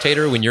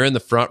spectator when you're in the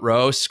front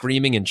row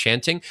screaming and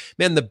chanting,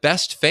 man, the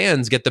best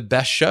fans get the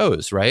best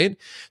shows, right?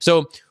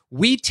 So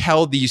we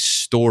tell these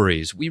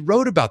stories. We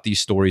wrote about these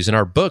stories in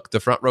our book,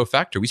 The Front Row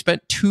Factor. We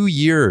spent 2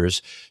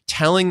 years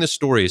telling the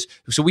stories.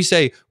 So we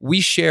say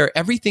we share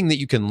everything that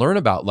you can learn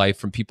about life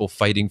from people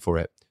fighting for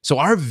it. So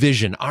our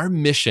vision, our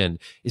mission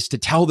is to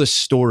tell the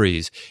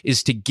stories,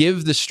 is to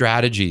give the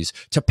strategies,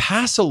 to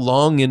pass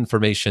along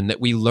information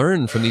that we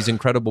learn from these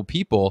incredible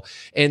people,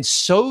 and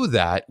so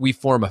that we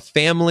form a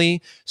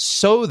family,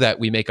 so that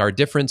we make our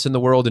difference in the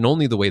world in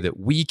only the way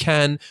that we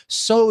can,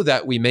 so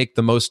that we make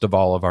the most of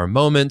all of our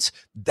moments.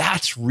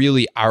 That's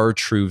really our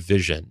true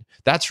vision.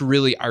 That's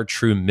really our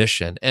true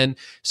mission. And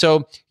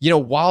so,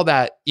 while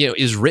that,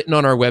 is written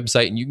on our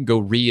website and you can go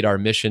read our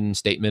mission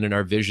statement and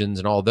our visions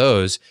and all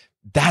those,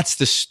 that's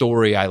the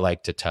story I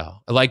like to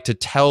tell. I like to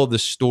tell the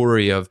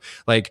story of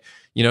like,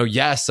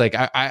 yes, like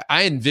I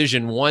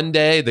envision one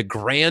day the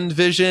grand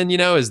vision,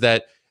 is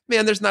that,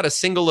 man, there's not a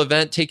single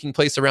event taking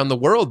place around the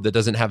world that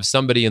doesn't have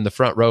somebody in the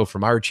front row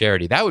from our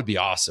charity. That would be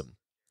awesome.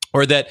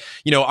 Or that,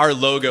 our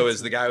logo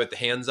is the guy with the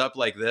hands up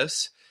like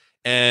this.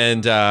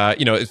 And,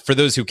 for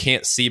those who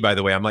can't see, by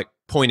the way, I'm like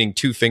pointing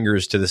 2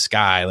 fingers to the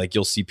sky, like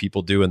you'll see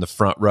people do in the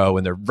front row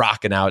when they're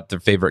rocking out their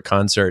favorite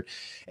concert.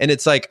 And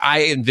it's like,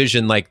 I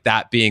envision like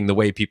that being the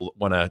way people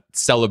want to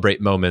celebrate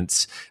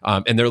moments.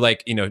 And they're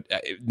like,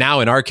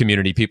 now in our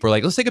community, people are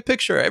like, let's take a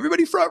picture,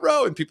 everybody front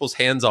row, and people's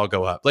hands all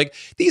go up. Like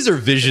these are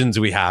visions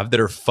we have that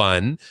are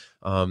fun.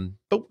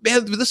 But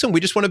man, listen,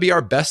 we just want to be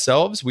our best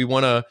selves. We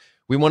want to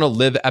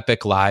live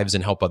epic lives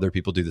and help other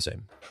people do the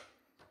same.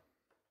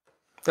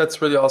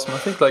 That's really awesome. I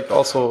think like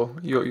also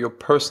your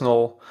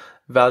personal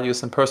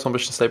values and personal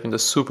mission statement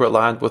is super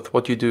aligned with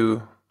what you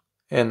do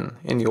in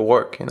your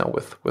work,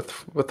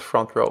 with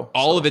front row.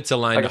 All of it's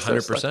aligned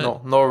 100%.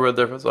 Like no real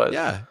difference. Right?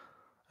 Yeah.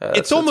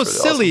 It's almost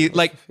really silly. Awesome.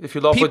 Like if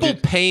you love people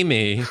pay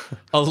me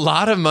a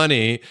lot of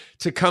money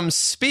to come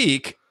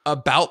speak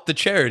about the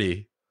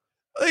charity.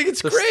 Like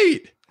it's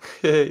great.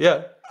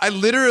 Yeah. I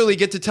literally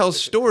get to tell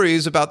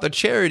stories about the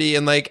charity,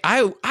 and like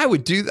I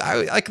would do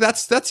like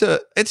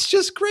it's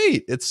just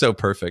great. It's so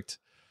perfect.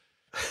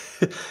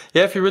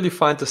 Yeah, if you really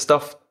find the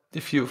stuff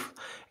if you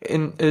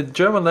in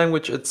German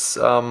language, it's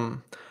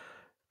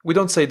we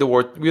don't say the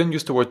word, we don't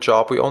use the word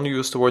job. We only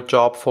use the word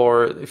job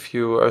for if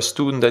you are a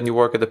student and you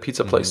work at a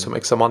pizza place to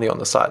make some money on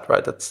the side,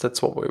 right?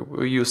 That's what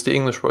we use the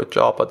English word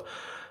job, but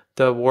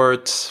the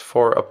word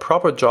for a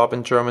proper job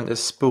in German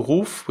is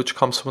Beruf, which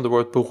comes from the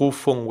word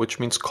Berufung,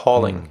 which means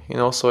calling.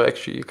 So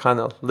actually you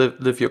kind of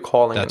live your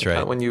calling. That's and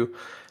right. When you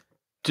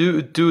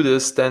do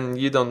this, then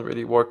you don't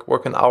really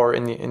work an hour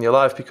in your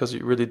life, because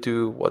you really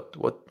do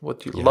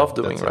what you love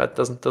doing, right?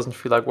 It doesn't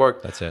feel like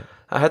work. That's it.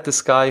 I had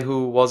this guy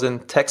who was in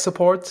tech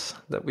support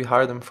that we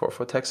hired him for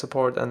tech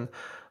support, and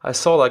I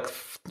saw like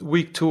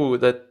week 2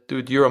 that,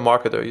 dude, you're a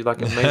marketer. You're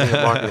like amazing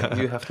at marketing.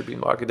 You have to be in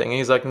marketing. And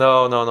he's like,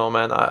 no,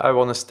 man. I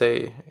want to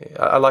stay.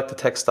 I like the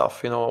tech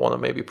stuff. I want to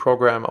maybe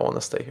program. I want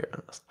to stay here.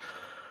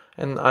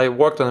 And I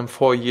worked on him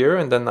for a year,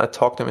 and then I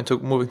talked him into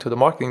moving to the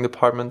marketing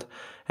department.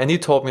 And he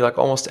told me like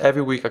almost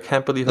every week, I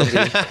can't believe I'm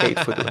getting paid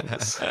for doing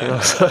this.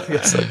 So I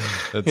guess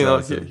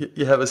Awesome.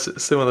 you have a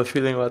similar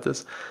feeling about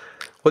this.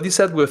 What you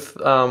said with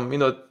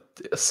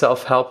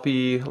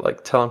self-helpy,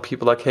 like telling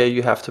people like, hey,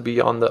 you have to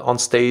be on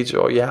stage,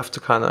 or you have to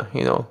kind of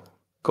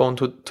go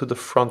into the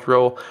front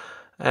row,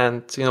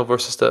 and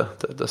versus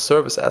the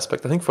service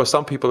aspect. I think for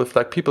some people, if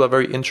like people are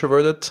very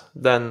introverted,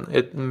 then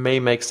it may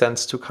make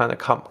sense to kind of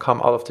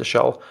come out of the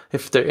shell.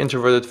 If they're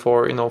introverted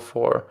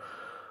for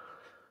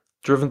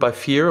driven by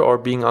fear or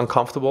being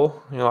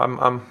uncomfortable.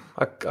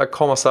 I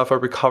call myself a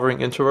recovering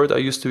introvert. I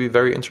used to be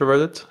very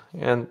introverted,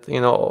 and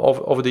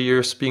over the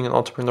years, being an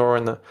entrepreneur,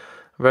 and a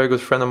very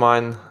good friend of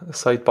mine,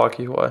 Said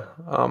Baki, who I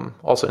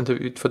also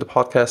interviewed for the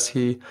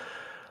podcast,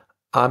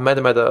 I met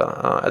him at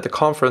a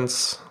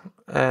conference,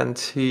 and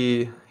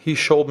he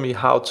showed me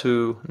how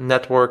to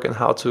network and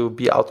how to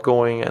be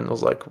outgoing, and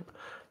was like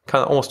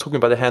kind of almost took me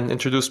by the hand,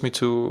 introduced me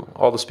to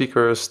all the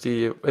speakers,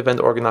 the event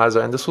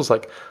organizer, and this was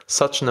like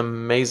such an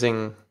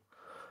amazing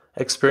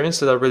experience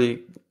that I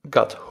really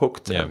got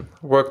hooked and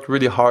worked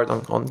really hard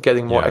on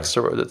getting more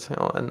extroverted,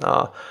 and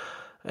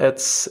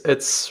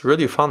it's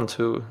really fun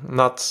to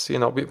not,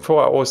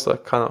 before I always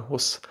like kind of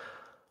was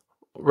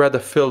rather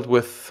filled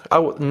with, I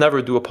would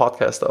never do a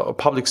podcast or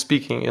public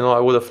speaking, I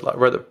would have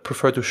rather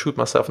preferred to shoot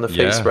myself in the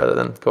face rather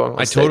than going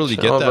on stage. I totally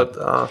get that.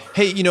 But,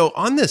 hey,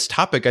 on this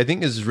topic, I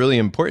think is really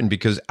important,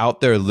 because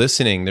out there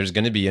listening, there's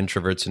going to be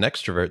introverts and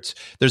extroverts.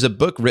 There's a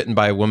book written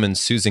by a woman,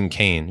 Susan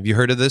Cain. Have you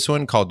heard of this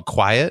one, called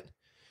Quiet?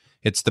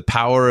 It's the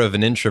power of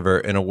an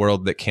introvert in a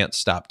world that can't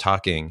stop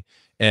talking.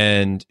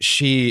 And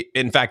she,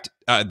 in fact,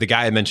 the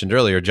guy I mentioned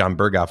earlier, John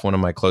Berghoff, one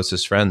of my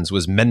closest friends,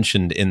 was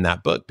mentioned in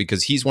that book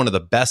because he's one of the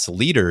best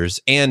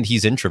leaders and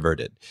he's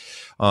introverted.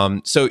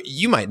 So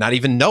you might not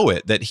even know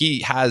it, that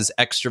he has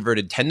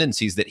extroverted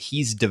tendencies that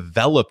he's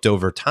developed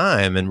over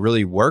time and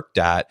really worked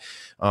at.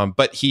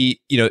 But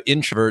he,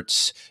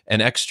 introverts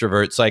and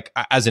extroverts, like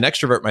as an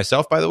extrovert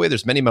myself, by the way,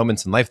 there's many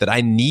moments in life that I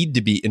need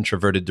to be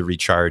introverted to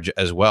recharge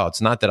as well.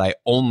 It's not that I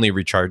only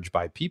recharge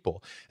by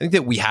people. I think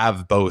that we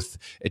have both,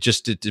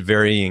 just to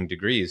varying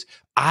degrees.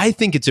 I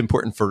think it's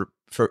important for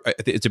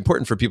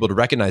people to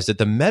recognize that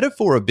the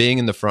metaphor of being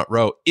in the front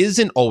row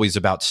isn't always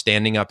about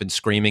standing up and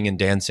screaming and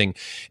dancing.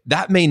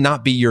 That may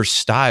not be your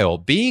style.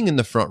 Being in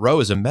the front row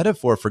is a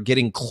metaphor for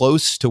getting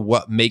close to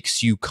what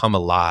makes you come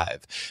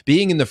alive.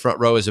 Being in the front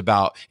row is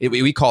about,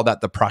 we call that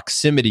the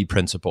proximity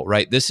principle,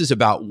 right? This is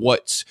about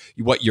what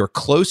you're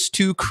close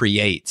to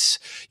creates.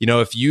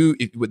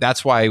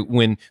 That's why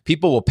when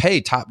people will pay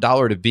top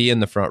dollar to be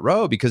in the front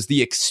row, because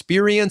the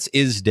experience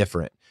is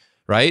different.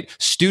 Right?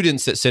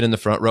 Students that sit in the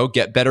front row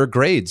get better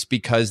grades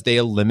because they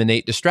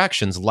eliminate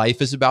distractions.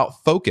 Life is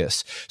about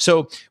focus.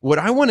 So what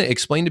I want to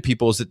explain to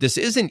people is that this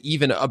isn't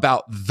even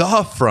about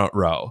the front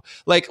row.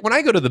 Like when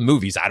I go to the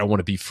movies, I don't want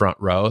to be front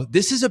row.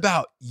 This is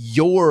about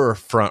your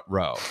front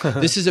row.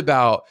 This is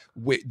about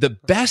the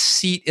best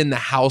seat in the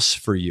house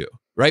for you.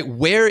 Right?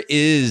 Where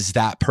is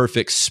that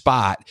perfect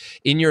spot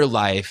in your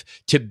life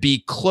to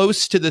be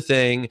close to the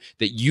thing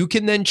that you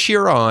can then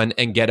cheer on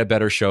and get a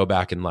better show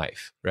back in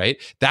life, right?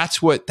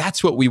 That's what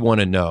we want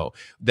to know,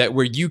 that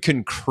where you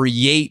can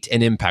create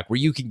an impact, where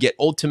you can get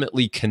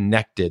ultimately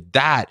connected.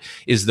 That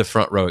is the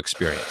front row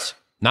experience.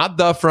 Not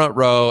the front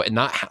row and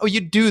not how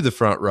you do the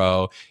front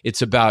row.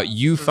 It's about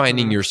you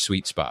finding your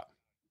sweet spot.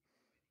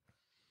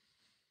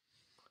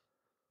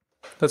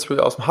 That's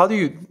really awesome. How do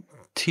you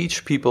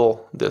teach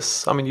people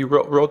this? I mean, you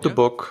wrote the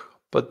book,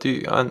 but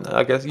and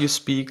I guess you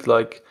speak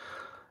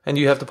and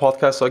you have the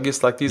podcast. So I guess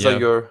these are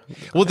your.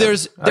 Well,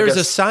 there's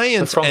a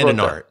science and an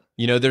art.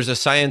 There's a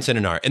science and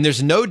an art, and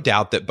there's no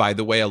doubt that, by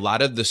the way, a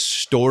lot of the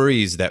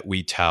stories that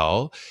we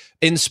tell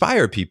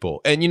inspire people.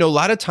 And, a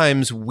lot of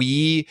times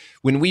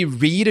when we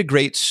read a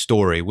great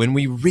story, when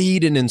we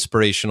read an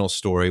inspirational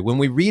story, when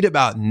we read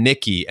about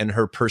Nikki and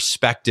her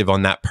perspective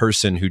on that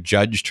person who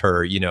judged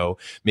her,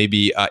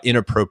 maybe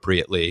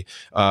inappropriately,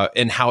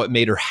 and how it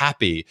made her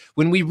happy,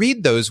 when we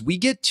read those, we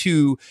get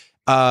to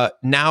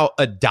now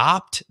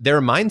adopt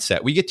their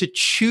mindset. We get to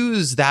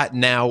choose that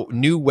now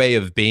new way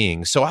of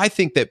being. So I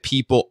think that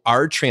people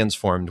are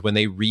transformed when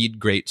they read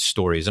great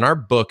stories, and our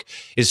book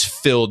is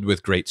filled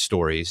with great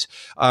stories.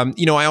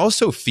 I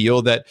also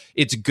feel that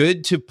it's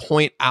good to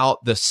point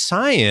out the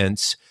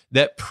science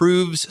that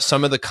proves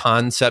some of the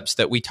concepts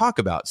that we talk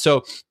about.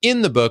 So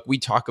in the book, we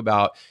talk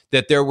about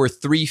that there were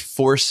three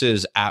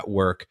forces at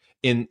work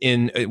in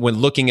when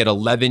looking at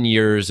 11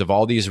 years of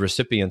all these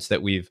recipients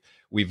that we've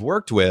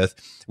worked with.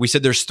 We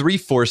said there's three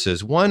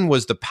forces. One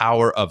was the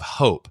power of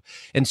hope.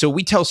 And so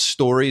we tell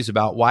stories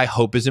about why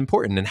hope is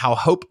important and how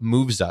hope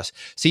moves us.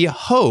 See,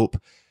 hope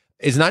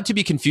is not to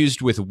be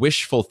confused with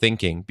wishful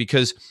thinking,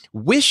 because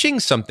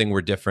wishing something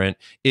were different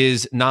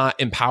is not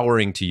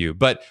empowering to you.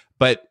 But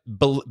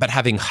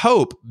having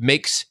hope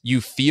makes you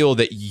feel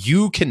that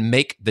you can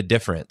make the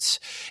difference.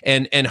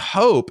 And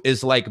hope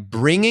is like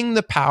bringing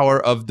the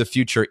power of the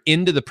future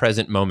into the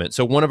present moment.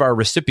 So one of our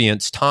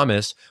recipients,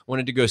 Thomas,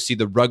 wanted to go see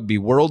the Rugby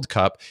World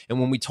Cup. And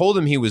when we told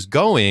him he was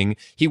going,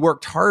 he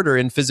worked harder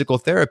in physical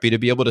therapy to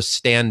be able to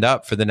stand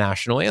up for the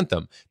national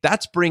anthem.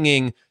 That's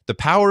bringing the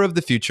power of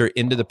the future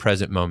into the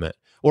present moment.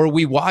 Or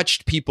we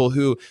watched people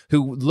who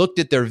looked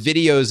at their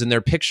videos and their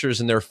pictures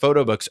and their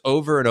photo books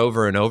over and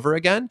over and over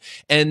again,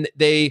 and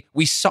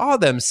we saw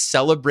them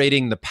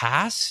celebrating the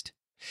past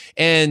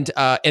and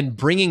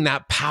bringing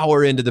that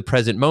power into the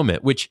present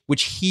moment,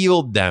 which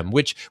healed them,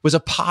 which was a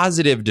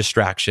positive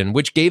distraction,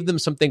 which gave them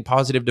something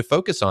positive to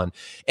focus on.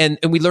 And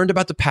we learned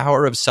about the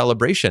power of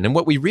celebration. And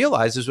what we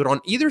realized is that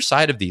on either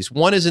side of these,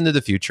 one is into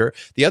the future,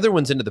 the other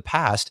one's into the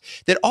past,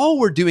 that all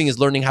we're doing is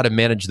learning how to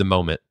manage the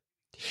moment.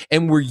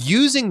 And we're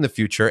using the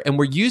future and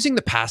we're using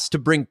the past to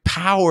bring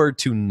power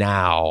to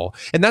now.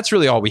 And that's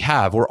really all we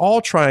have. We're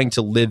all trying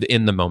to live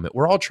in the moment.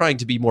 We're all trying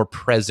to be more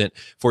present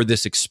for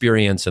this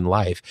experience in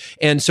life.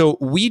 And so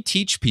we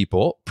teach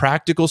people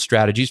practical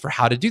strategies for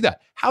how to do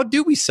that. How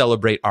do we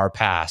celebrate our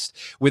past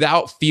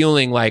without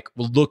feeling like,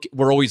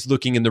 we're always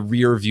looking in the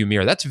rear view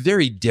mirror? That's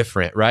very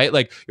different, right?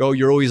 Like,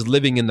 you're always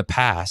living in the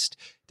past.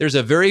 There's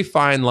a very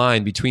fine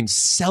line between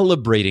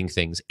celebrating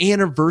things,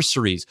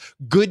 anniversaries,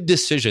 good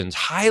decisions,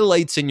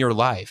 highlights in your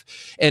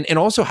life, and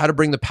also how to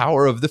bring the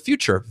power of the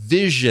future,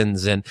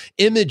 visions and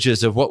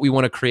images of what we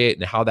want to create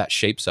and how that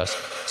shapes us.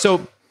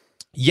 So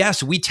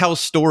yes, we tell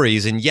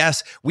stories, and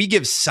yes, we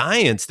give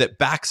science that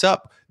backs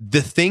up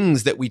the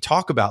things that we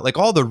talk about, like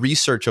all the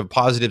research of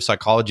positive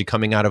psychology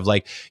coming out of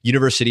like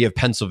University of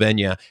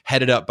Pennsylvania,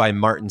 headed up by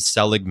Martin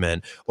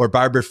Seligman or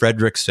Barbara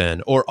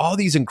Fredrickson, or all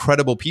these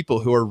incredible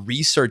people who are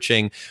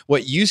researching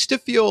what used to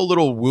feel a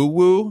little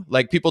woo-woo.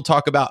 Like people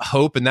talk about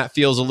hope and that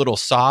feels a little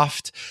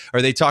soft,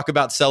 or they talk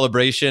about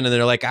celebration and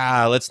they're like,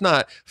 let's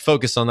not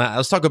focus on that.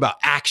 Let's talk about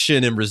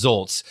action and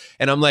results.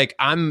 And I'm like,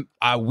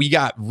 we've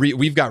got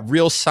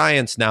real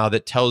science now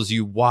that tells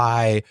you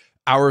why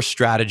our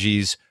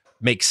strategies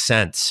make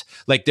sense.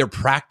 Like they're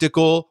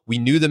practical. We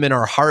knew them in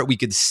our heart. We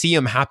could see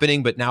them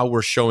happening, but now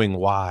we're showing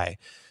why.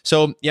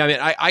 So yeah, I mean,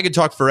 I could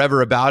talk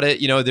forever about it.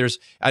 There's,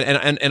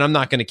 and I'm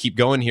not going to keep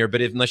going here,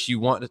 but unless you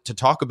want to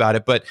talk about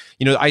it, but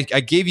I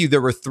gave you, there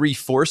were three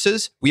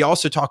forces. We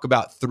also talk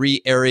about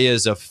three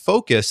areas of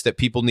focus that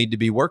people need to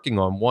be working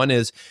on. One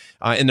is,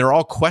 and they're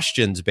all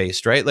questions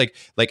based, right?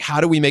 Like how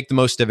do we make the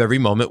most of every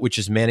moment, which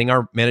is managing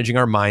our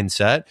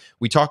mindset.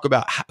 We talk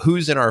about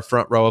who's in our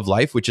front row of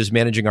life, which is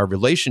managing our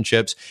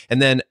relationships.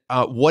 And then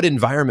what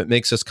environment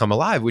makes us come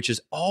alive, which is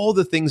all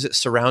the things that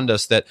surround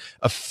us that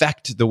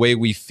affect the way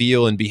we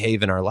feel and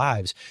behave in our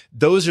lives.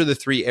 Those are the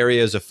three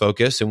areas of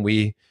focus. And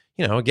we,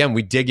 again,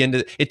 we dig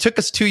into it. Took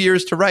us 2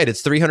 years to write.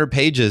 It's 300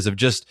 pages of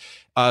just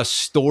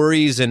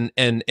stories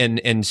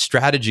and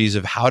strategies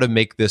of how to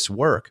make this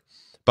work.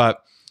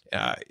 But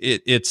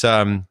it's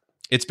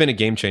been a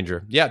game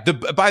changer. Yeah.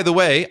 By the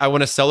way, I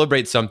want to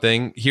celebrate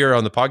something here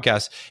on the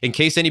podcast. In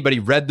case anybody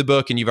read the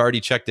book and you've already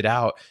checked it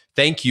out,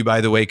 thank you,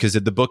 by the way, because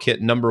the book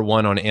hit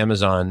 #1 on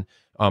Amazon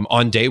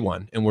on day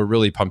one, and we're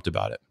really pumped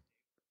about it.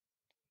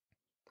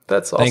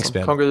 That's awesome. Thanks,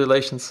 man.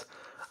 Congratulations.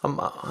 I'm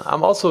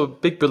also a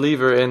big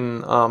believer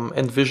in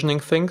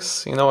envisioning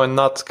things, and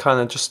not kind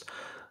of just,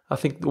 I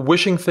think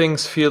wishing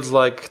things feels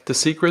like The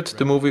Secret,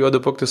 the movie or the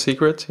book, The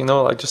Secret.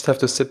 I just have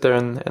to sit there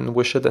and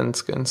wish it, and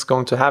it's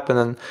going to happen.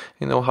 And,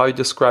 how you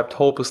described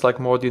hope is like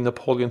more the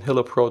Napoleon Hill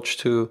approach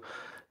to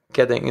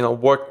getting,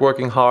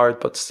 working hard,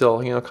 but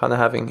still, kind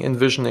of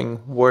envisioning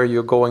where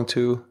you're going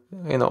to,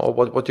 or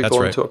what you're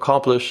going to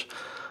accomplish.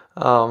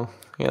 So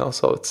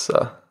it's,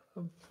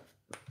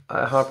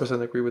 I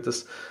 100% agree with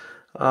this.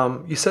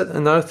 You said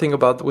another thing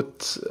about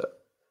with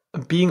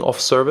being of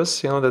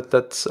service,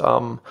 that's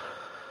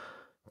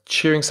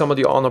cheering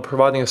somebody on or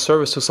providing a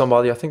service to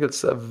somebody. I think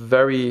it's a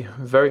very,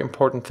 very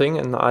important thing.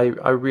 And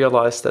I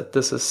realized that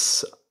this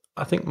is,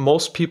 I think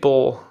most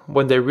people,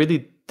 when they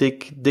really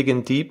dig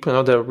in deep,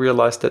 they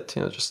realize that,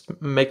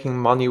 just making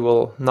money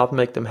will not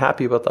make them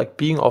happy, but like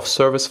being of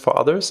service for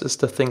others is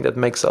the thing that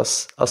makes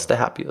us the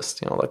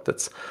happiest. Like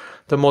that's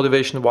the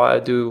motivation why I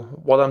do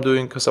what I'm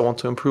doing, because I want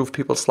to improve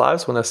people's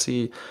lives. When I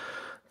see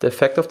the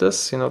effect of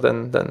this,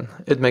 then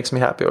it makes me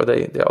happy. Or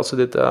they also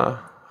did, I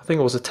I think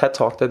it was a TED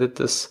Talk that did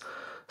this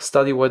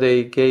study where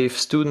they gave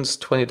students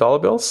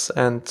 $20 bills,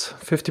 and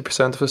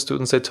 50% of the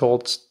students they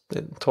told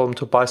them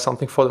to buy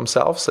something for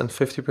themselves, and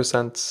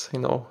 50%,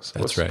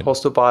 were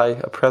supposed to buy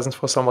a present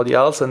for somebody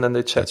else, and then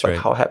they checked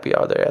how happy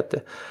are they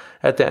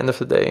at the end of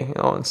the day.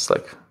 It's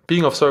like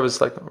being of service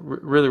is like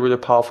really, really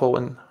powerful,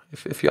 and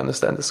if you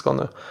understand, it's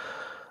gonna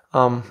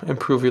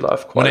improve your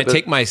life quite a bit. When I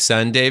take my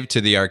son, Dave,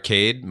 to the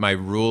arcade, my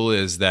rule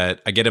is that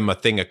I get him a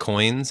thing of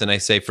coins, and I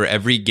say, for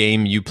every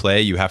game you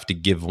play, you have to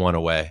give one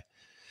away.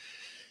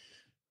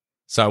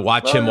 So I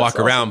watch him walk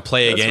around,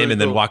 play a game, really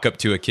and then walk up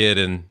to a kid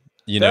and,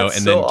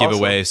 then give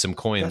away some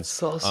coins. That's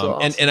so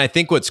awesome. And I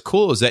think what's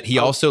cool is that he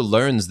also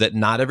learns that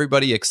not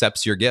everybody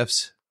accepts your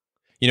gifts.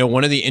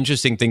 One of the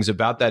interesting things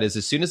about that is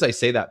as soon as I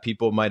say that,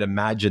 people might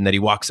imagine that he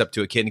walks up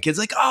to a kid and the kid's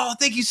like, oh,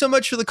 thank you so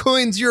much for the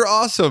coins. You're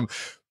awesome.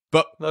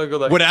 But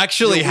what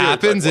actually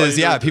happens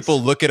is, people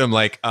look at him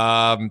like,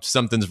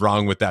 something's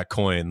wrong with that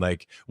coin.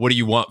 Like, what do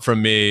you want from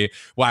me?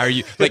 Why are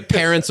you like,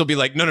 parents will be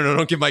like, no,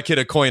 don't give my kid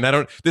a coin.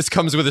 This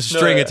comes with a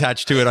string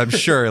attached to it. I'm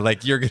sure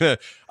like I'm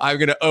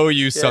going to owe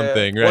you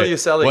something, right? What are you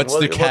selling? What's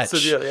the catch?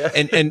 What's the deal? Yeah.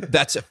 And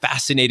that's a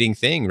fascinating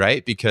thing,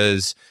 right?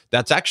 Because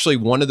that's actually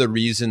one of the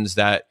reasons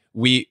that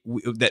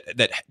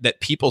that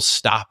people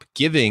stop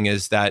giving,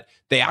 is that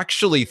they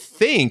actually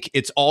think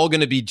it's all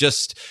going to be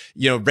just,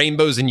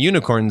 rainbows and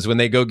unicorns when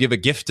they go give a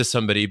gift to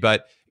somebody.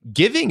 But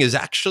giving is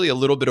actually a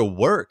little bit of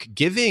work.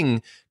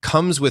 Giving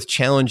comes with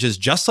challenges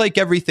just like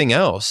everything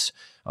else.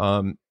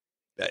 So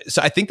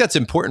I think that's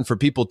important for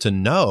people to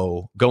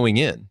know going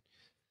in.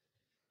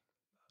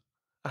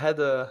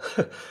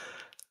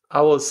 I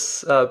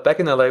was back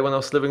in LA when I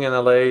was living in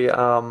LA.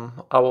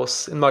 I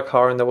was in my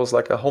car and there was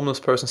like a homeless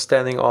person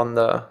standing on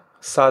the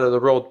side of the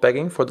road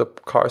begging for the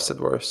cars that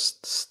were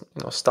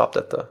stopped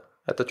at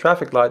the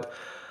traffic light.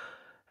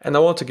 And I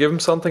wanted to give him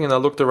something, and I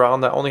looked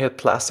around. I only had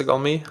plastic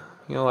on me,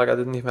 like I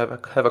didn't even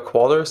have a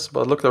quarters.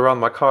 But I looked around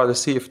my car to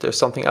see if there's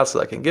something else that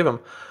I can give him.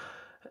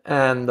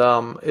 And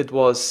it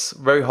was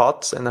very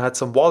hot, and I had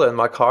some water in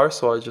my car,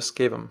 so I just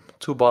gave him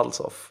 2 bottles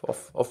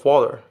of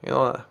water.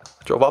 I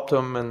drove up to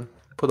him and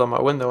put on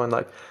my window and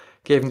like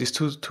gave him these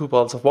two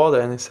bottles of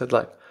water, and he said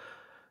like,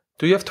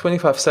 do you have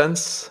 25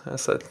 cents? I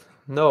said,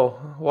 no.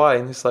 Why?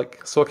 And he's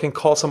like, so I can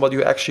call somebody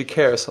who actually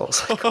cares. I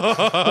was like, what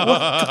the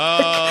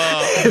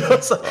heck?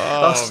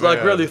 I was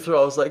like really through.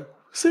 I was like,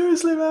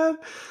 seriously, man?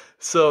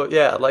 So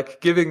yeah,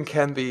 like giving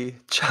can be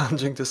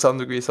challenging to some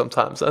degree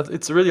sometimes.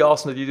 It's really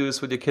awesome that you do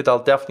this with your kid.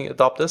 I'll definitely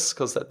adopt this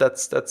because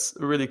that's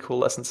really cool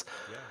lessons.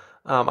 Yeah.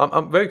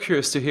 I'm very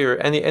curious to hear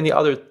any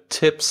other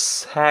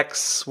tips,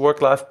 hacks,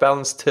 work-life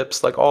balance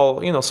tips, like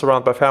all,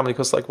 surrounded by family,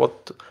 because like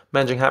what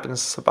Managing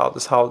Happiness is about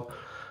is how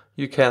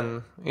you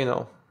can,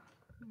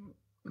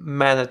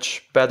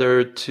 manage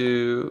better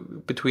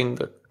between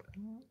the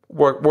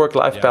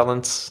work-life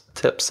balance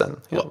tips and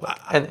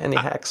any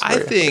hacks. I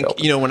think,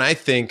 when I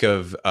think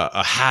of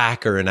a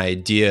hack or an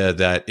idea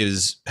that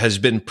has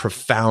been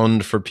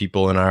profound for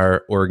people in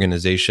our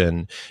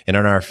organization and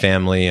in our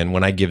family, and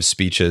when I give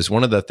speeches,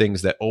 one of the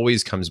things that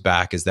always comes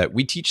back is that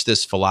we teach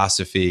this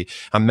philosophy,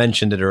 I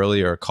mentioned it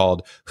earlier,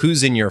 called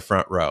who's in your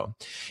front row.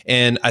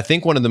 And I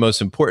think one of the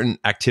most important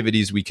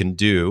activities we can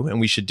do, and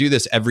we should do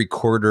this every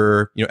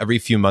quarter, every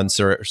few months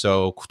or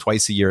so,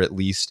 twice a year at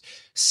least,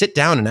 sit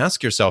down and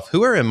ask yourself,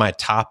 who are in my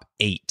top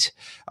 8?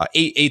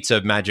 Eight's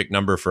a magic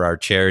number for our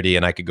charity,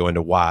 and I could go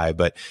into why,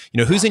 but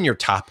who's in your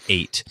top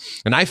 8?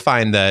 And I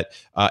find that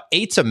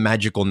 8's a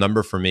magical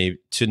number for me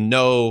to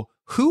know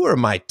who are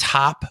my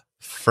top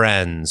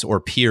friends or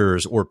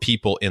peers or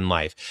people in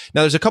life.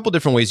 Now, there's a couple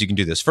different ways you can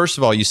do this. First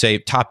of all, you say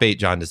top 8,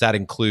 Jon. Does that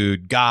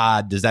include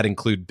God? Does that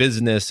include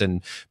business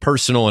and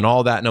personal and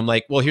all that? And I'm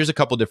like, well, here's a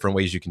couple different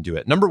ways you can do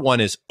it. Number one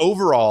is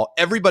overall,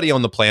 everybody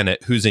on the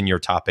planet who's in your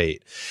top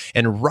 8.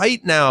 And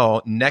right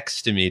now,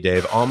 next to me,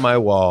 Dave, on my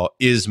wall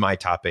is my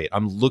top 8.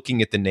 I'm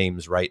looking at the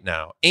names right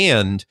now,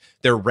 and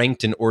they're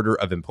ranked in order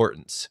of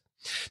importance.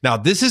 Now,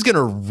 this is going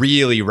to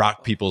really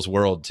rock people's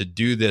world to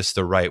do this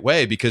the right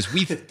way, because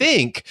we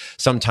think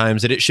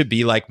sometimes that it should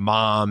be like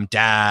mom,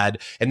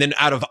 dad, and then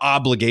out of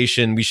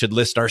obligation, we should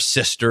list our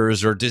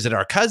sisters, or is it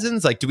our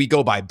cousins? Like, do we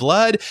go by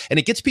blood? And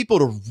it gets people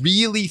to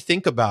really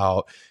think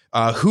about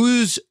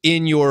who's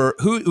in your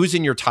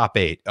top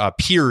 8,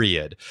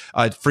 period.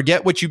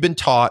 Forget what you've been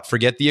taught,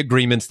 forget the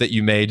agreements that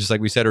you made, just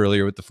like we said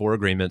earlier with the 4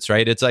 agreements,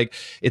 right? It's like,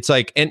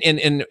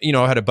 and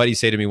I had a buddy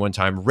say to me one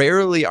time,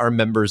 rarely are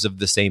members of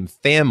the same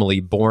family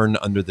born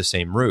under the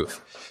same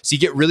roof. So you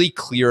get really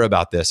clear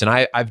about this. And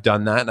I've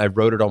done that, and I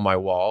wrote it on my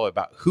wall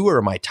about who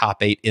are my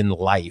top 8 in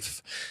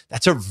life.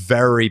 That's a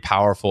very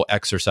powerful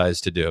exercise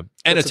to do.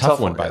 And a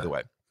tough one, by the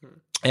way.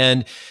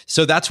 And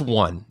so that's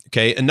one.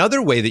 Okay.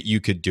 Another way that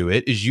you could do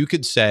it is you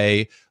could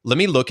say, let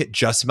me look at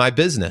just my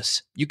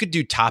business. You could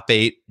do top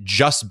 8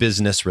 just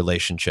business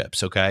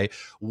relationships. Okay.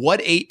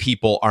 What 8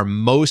 people are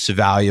most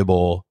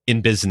valuable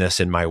in business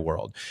in my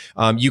world.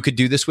 You could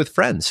do this with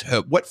friends.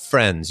 What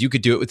friends? You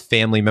could do it with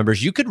family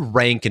members. You could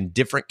rank in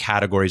different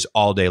categories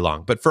all day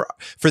long. But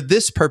for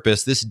this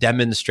purpose, this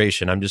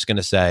demonstration, I'm just going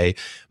to say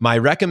my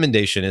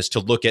recommendation is to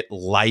look at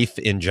life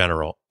in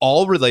general,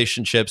 all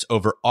relationships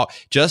over all,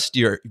 just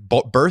your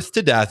birth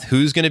to death.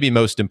 Who's going to be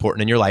most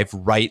important in your life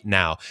right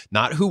now?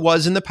 Not who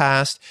was in the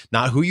past,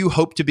 not who you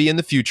hope to be in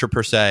the future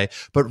per se,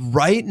 but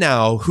right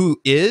now, who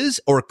is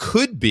or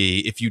could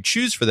be, if you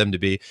choose for them to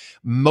be,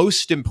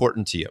 most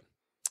important to you.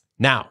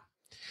 Now,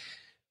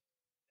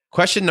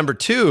 question number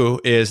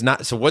 2 is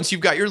not, so once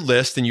you've got your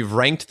list and you've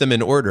ranked them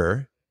in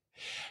order,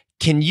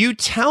 can you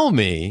tell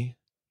me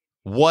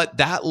what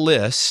that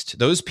list,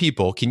 those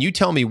people, can you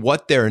tell me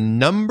what their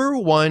number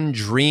 1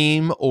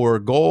 dream or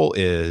goal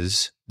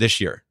is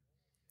this year?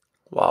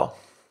 Wow.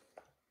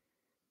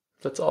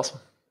 That's awesome.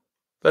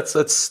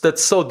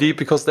 That's so deep,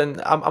 because then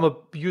I'm a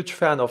huge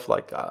fan of,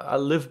 like, I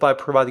live by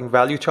providing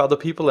value to other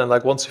people, and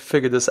like once you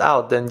figure this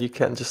out, then you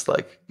can just,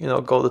 like,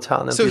 go to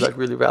town and be like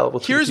really valuable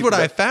to here's people. What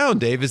I found,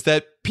 Dave, is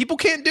that people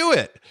can't do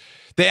it.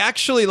 They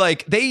actually,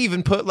 like, they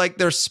even put like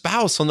their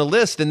spouse on the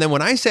list, and then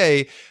when I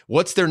say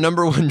what's their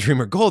number 1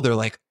 dream or goal, they're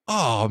like,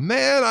 oh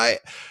man, I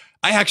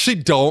actually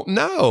don't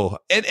know.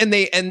 And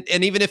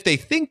even if they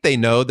think they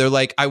know, they're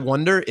like, I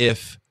wonder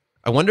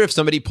if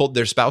somebody pulled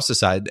their spouse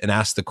aside and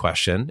asked the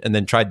question and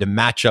then tried to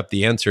match up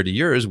the answer to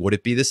yours, would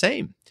it be the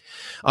same?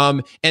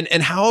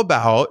 And how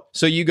about,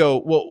 so you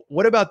go, well,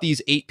 what about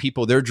these 8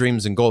 people, their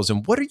dreams and goals?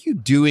 And what are you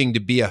doing to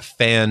be a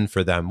fan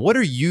for them? What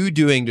are you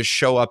doing to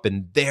show up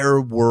in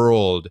their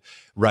world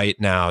right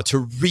now to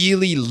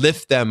really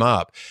lift them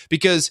up?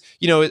 Because,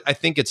 I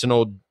think it's an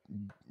old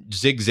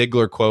Zig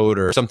Ziglar quote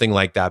or something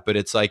like that, but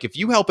it's like, if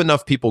you help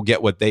enough people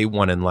get what they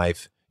want in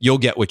life, you'll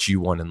get what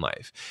you want in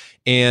life.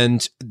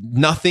 And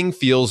nothing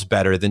feels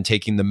better than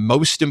taking the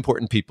most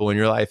important people in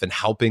your life and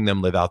helping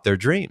them live out their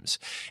dreams.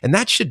 And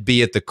that should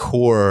be at the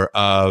core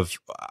of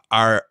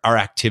our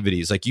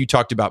activities. Like you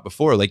talked about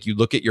before, like you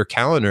look at your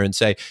calendar and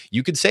say,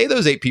 you could say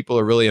those 8 people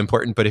are really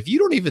important, but if you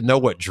don't even know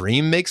what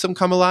dream makes them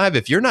come alive,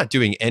 if you're not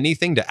doing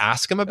anything to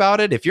ask them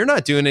about it, if you're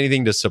not doing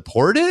anything to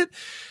support it,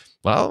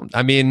 well,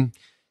 I mean,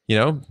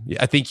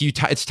 I think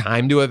it's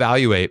time to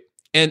evaluate.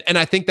 And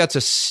I think that's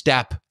a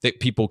step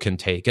that people can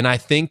take. And I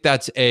think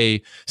that's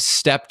a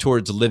step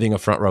towards living a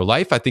front row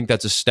life. I think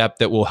that's a step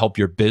that will help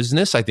your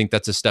business. I think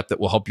that's a step that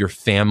will help your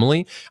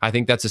family. I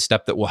think that's a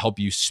step that will help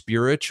you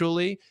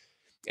spiritually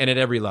and at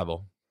every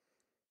level.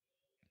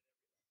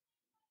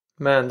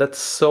 Man, that's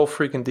so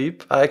freaking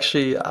deep. I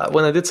actually,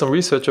 when I did some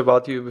research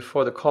about you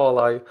before the call,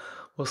 I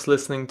was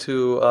listening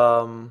to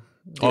the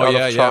Art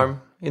of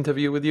Charm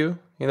interview with you,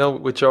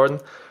 with Jordan.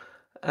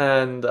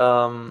 And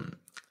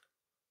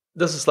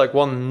this is like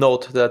one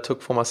note that I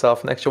took for myself,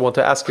 and actually want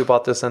to ask you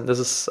about this. And this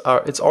is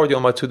it's already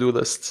on my to-do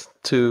list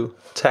to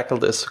tackle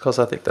this, because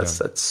I think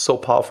that's so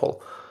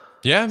powerful.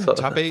 Yeah, so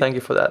top 8. Thank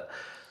you for that.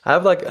 I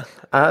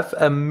have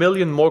a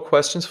million more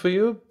questions for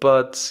you,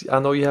 but I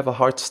know you have a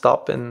hard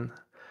stop in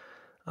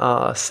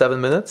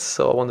 7 minutes,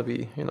 so I want to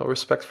be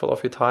respectful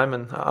of your time.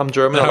 And I'm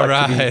German. I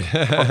like to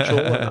be punctual,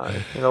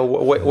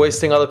 and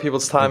wasting other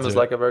people's time is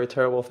like a very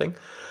terrible thing.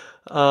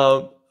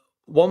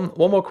 One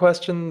more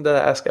question that I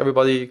ask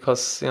everybody,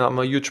 because I'm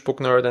a huge book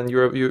nerd and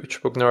you're a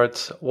huge book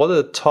nerd. What are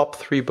the top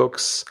 3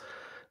 books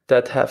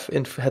that have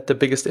had the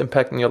biggest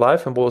impact in your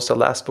life, and what was the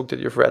last book that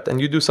you've read? And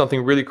you do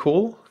something really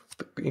cool,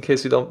 in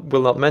case you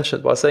will not mention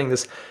it while saying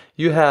this.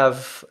 You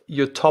have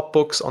your top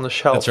books on a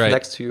shelf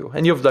next to you,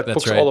 and you have like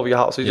books all over your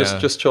house. So you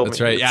just show me.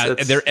 That's right.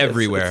 They're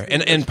everywhere.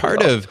 And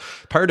part of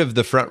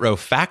the front row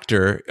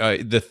factor,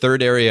 the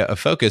third area of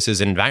focus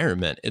is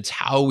environment. It's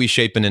how we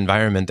shape an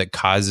environment that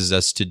causes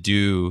us to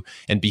do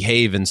and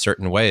behave in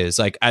certain ways.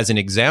 Like as an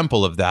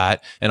example of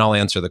that, and I'll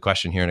answer the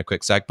question here in a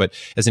quick sec, but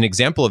as an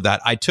example of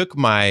that, I took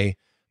my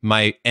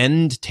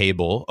end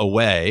table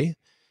away.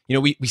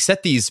 We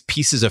set these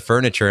pieces of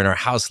furniture in our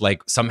house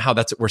like somehow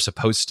that's what we're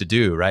supposed to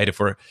do, right? If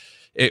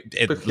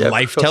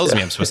life tells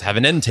me I'm supposed to have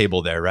an end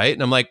table there, right?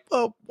 And I'm like,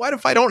 well, what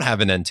if I don't have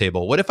an end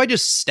table? What if I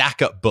just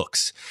stack up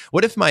books?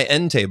 What if my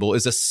end table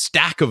is a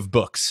stack of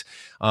books?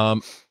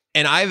 And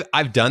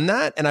I've done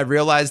that, and I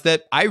realized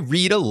that I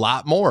read a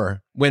lot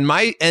more. When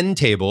my end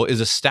table is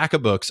a stack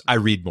of books, I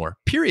read more,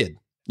 period.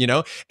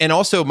 And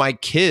also my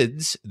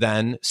kids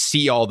then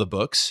see all the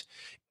books.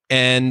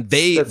 And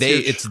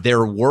it's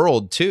their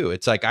world too.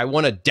 It's like, I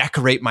want to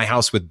decorate my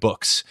house with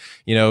books.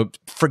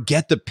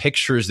 Forget the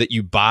pictures that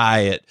you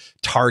buy at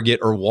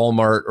Target or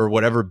Walmart or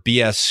whatever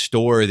BS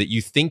store that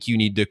you think you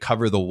need to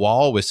cover the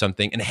wall with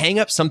something, and hang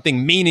up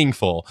something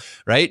meaningful,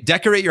 right?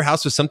 Decorate your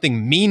house with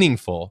something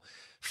meaningful.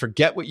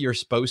 Forget what you're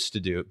supposed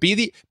to do.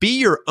 Be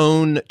your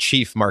own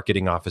chief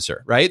marketing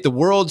officer, right? The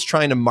world's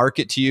trying to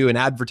market to you and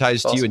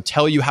advertise to you and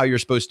tell you how you're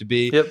supposed to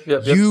be.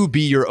 Yep. You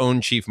be your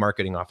own chief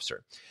marketing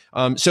officer.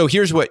 So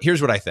here's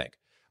what I think.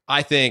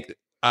 I think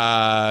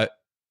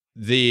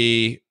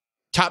the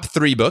top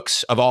 3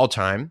 books of all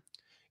time.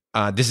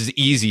 This is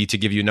easy to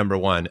give you number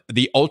 1.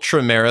 The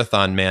Ultra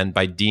Marathon Man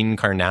by Dean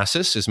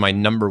Karnazes is my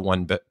number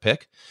 1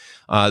 pick.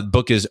 The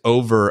book is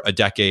over a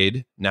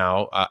decade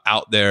now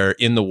out there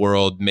in the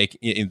world.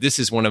 This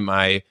is one of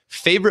my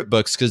favorite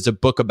books because it's a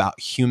book about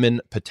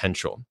human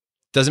potential.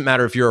 Doesn't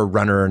matter if you're a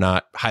runner or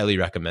not, highly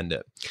recommend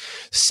it.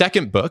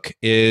 Second book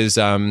is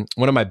one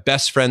of my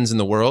best friends in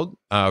the world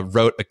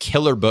wrote a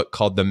killer book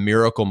called The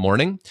Miracle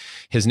Morning.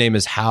 His name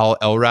is Hal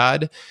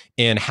Elrod,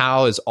 and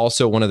Hal is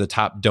also one of the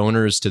top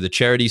donors to the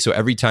charity. So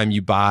every time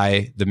you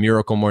buy the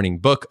Miracle Morning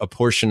book, a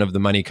portion of the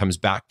money comes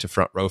back to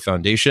Front Row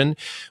Foundation,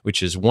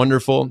 which is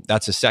wonderful.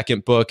 That's a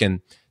second book,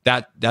 and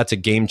that's a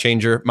game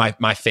changer.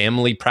 My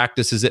family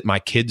practices it. My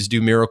kids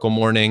do Miracle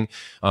Morning.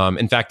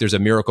 In fact, there's a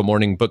Miracle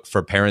Morning book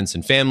for parents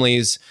and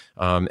families,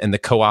 and the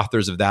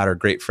co-authors of that are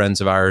great friends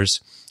of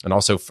ours. And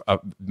also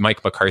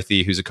Mike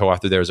McCarthy, who's a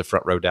co-author there, is a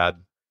Front Row dad.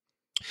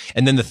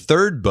 And then the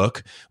third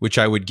book, which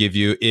I would give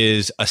you,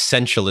 is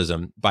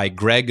Essentialism by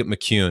Greg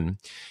McKeown.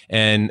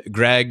 And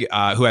Greg,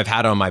 who I've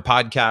had on my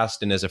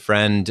podcast and as a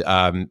friend,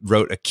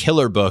 wrote a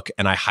killer book,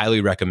 and I highly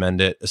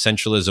recommend it.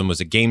 Essentialism was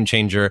a game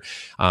changer.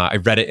 I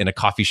read it in a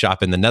coffee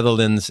shop in the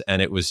Netherlands,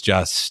 and it was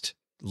just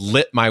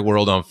lit my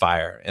world on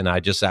fire. And I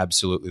just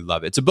absolutely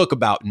love it. It's a book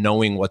about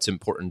knowing what's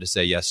important to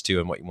say yes to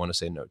and what you want to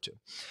say no to.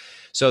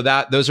 So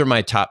those are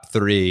my top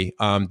three.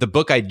 The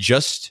book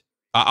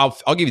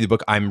I'll give you the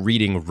book I'm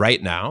reading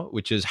right now,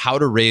 which is How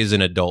to Raise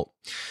an Adult.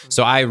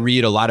 So I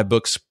read a lot of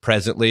books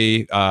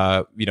presently,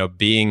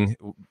 being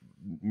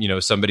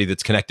somebody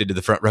that's connected to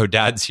the Front Row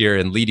Dads here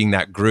and leading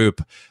that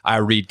group. I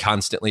read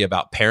constantly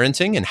about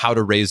parenting, and How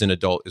to Raise an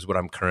Adult is what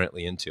I'm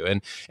currently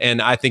into.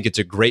 And I think it's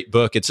a great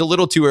book. It's a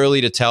little too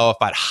early to tell if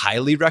I'd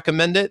highly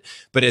recommend it,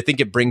 but I think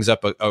it brings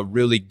up a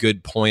really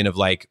good point of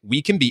like,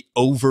 we can be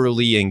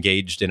overly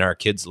engaged in our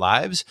kids'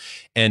 lives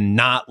and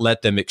not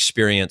let them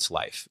experience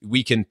life.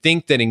 We can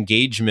think that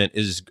engagement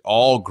is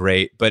all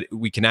great, but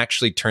we can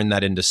actually turn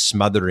that into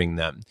smothering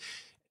them.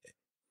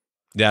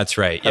 That's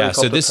right. Yeah.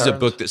 So this is a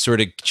book that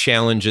sort of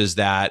challenges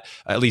that.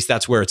 At least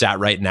that's where it's at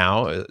right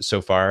now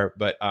so far.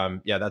 But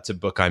that's a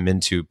book I'm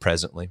into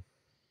presently.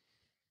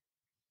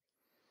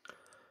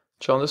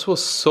 Jon, this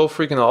was so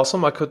freaking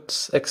awesome. I could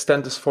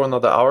extend this for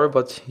another hour,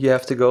 but you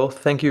have to go.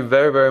 Thank you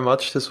very, very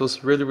much. This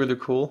was really, really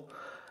cool.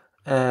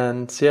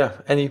 And yeah,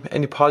 any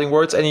parting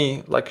words,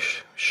 any like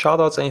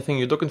shout outs, anything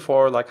you're looking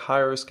for, like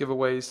hires,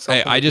 giveaways?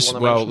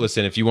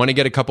 Listen, if you want to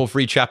get a couple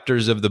free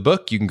chapters of the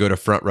book, you can go to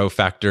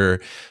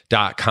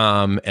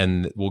frontrowfactor.com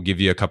and we'll give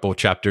you a couple of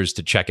chapters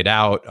to check it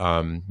out.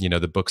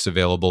 The book's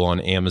available on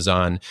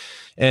Amazon.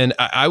 And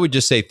I would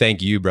just say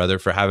thank you, brother,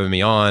 for having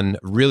me on.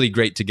 Really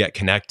great to get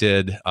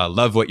connected.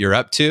 Love what you're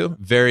up to.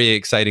 Very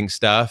exciting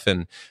stuff.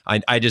 And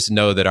I just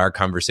know that our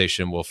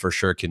conversation will for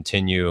sure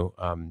continue.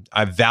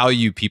 I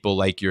value people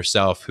like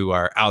yourself who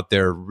are out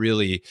there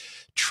really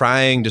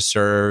trying to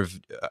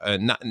serve.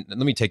 Let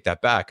me take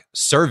that back.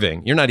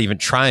 Serving. You're not even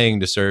trying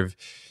to serve.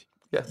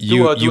 Yeah,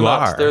 you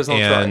are. There's no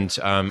and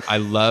I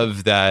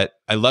love that.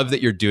 I love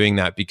that you're doing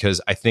that because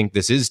I think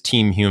this is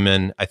team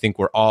human. I think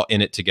we're all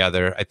in it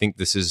together. I think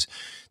this is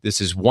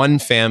one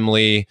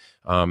family.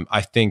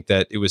 I think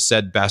that it was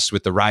said best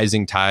with the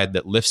rising tide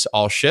that lifts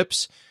all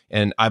ships.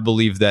 And I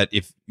believe that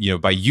if,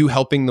 by you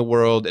helping the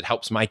world, it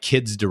helps my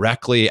kids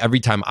directly. Every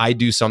time I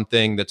do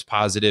something that's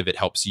positive, it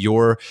helps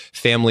your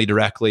family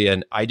directly.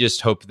 And I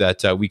just hope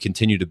that we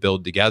continue to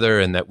build together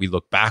and that we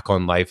look back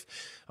on life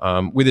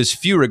with as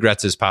few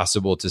regrets as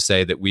possible to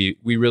say that we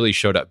really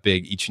showed up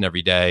big each and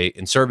every day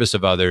in service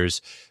of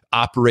others,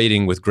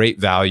 operating with great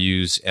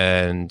values.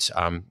 And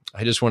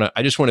I just want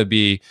to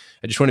be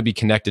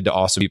connected to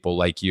awesome people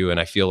like you. And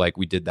I feel like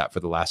we did that for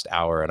the last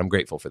hour, and I'm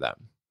grateful for that.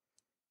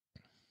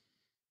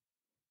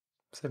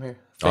 Same here.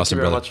 Thank you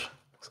very much.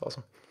 It's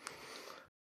awesome.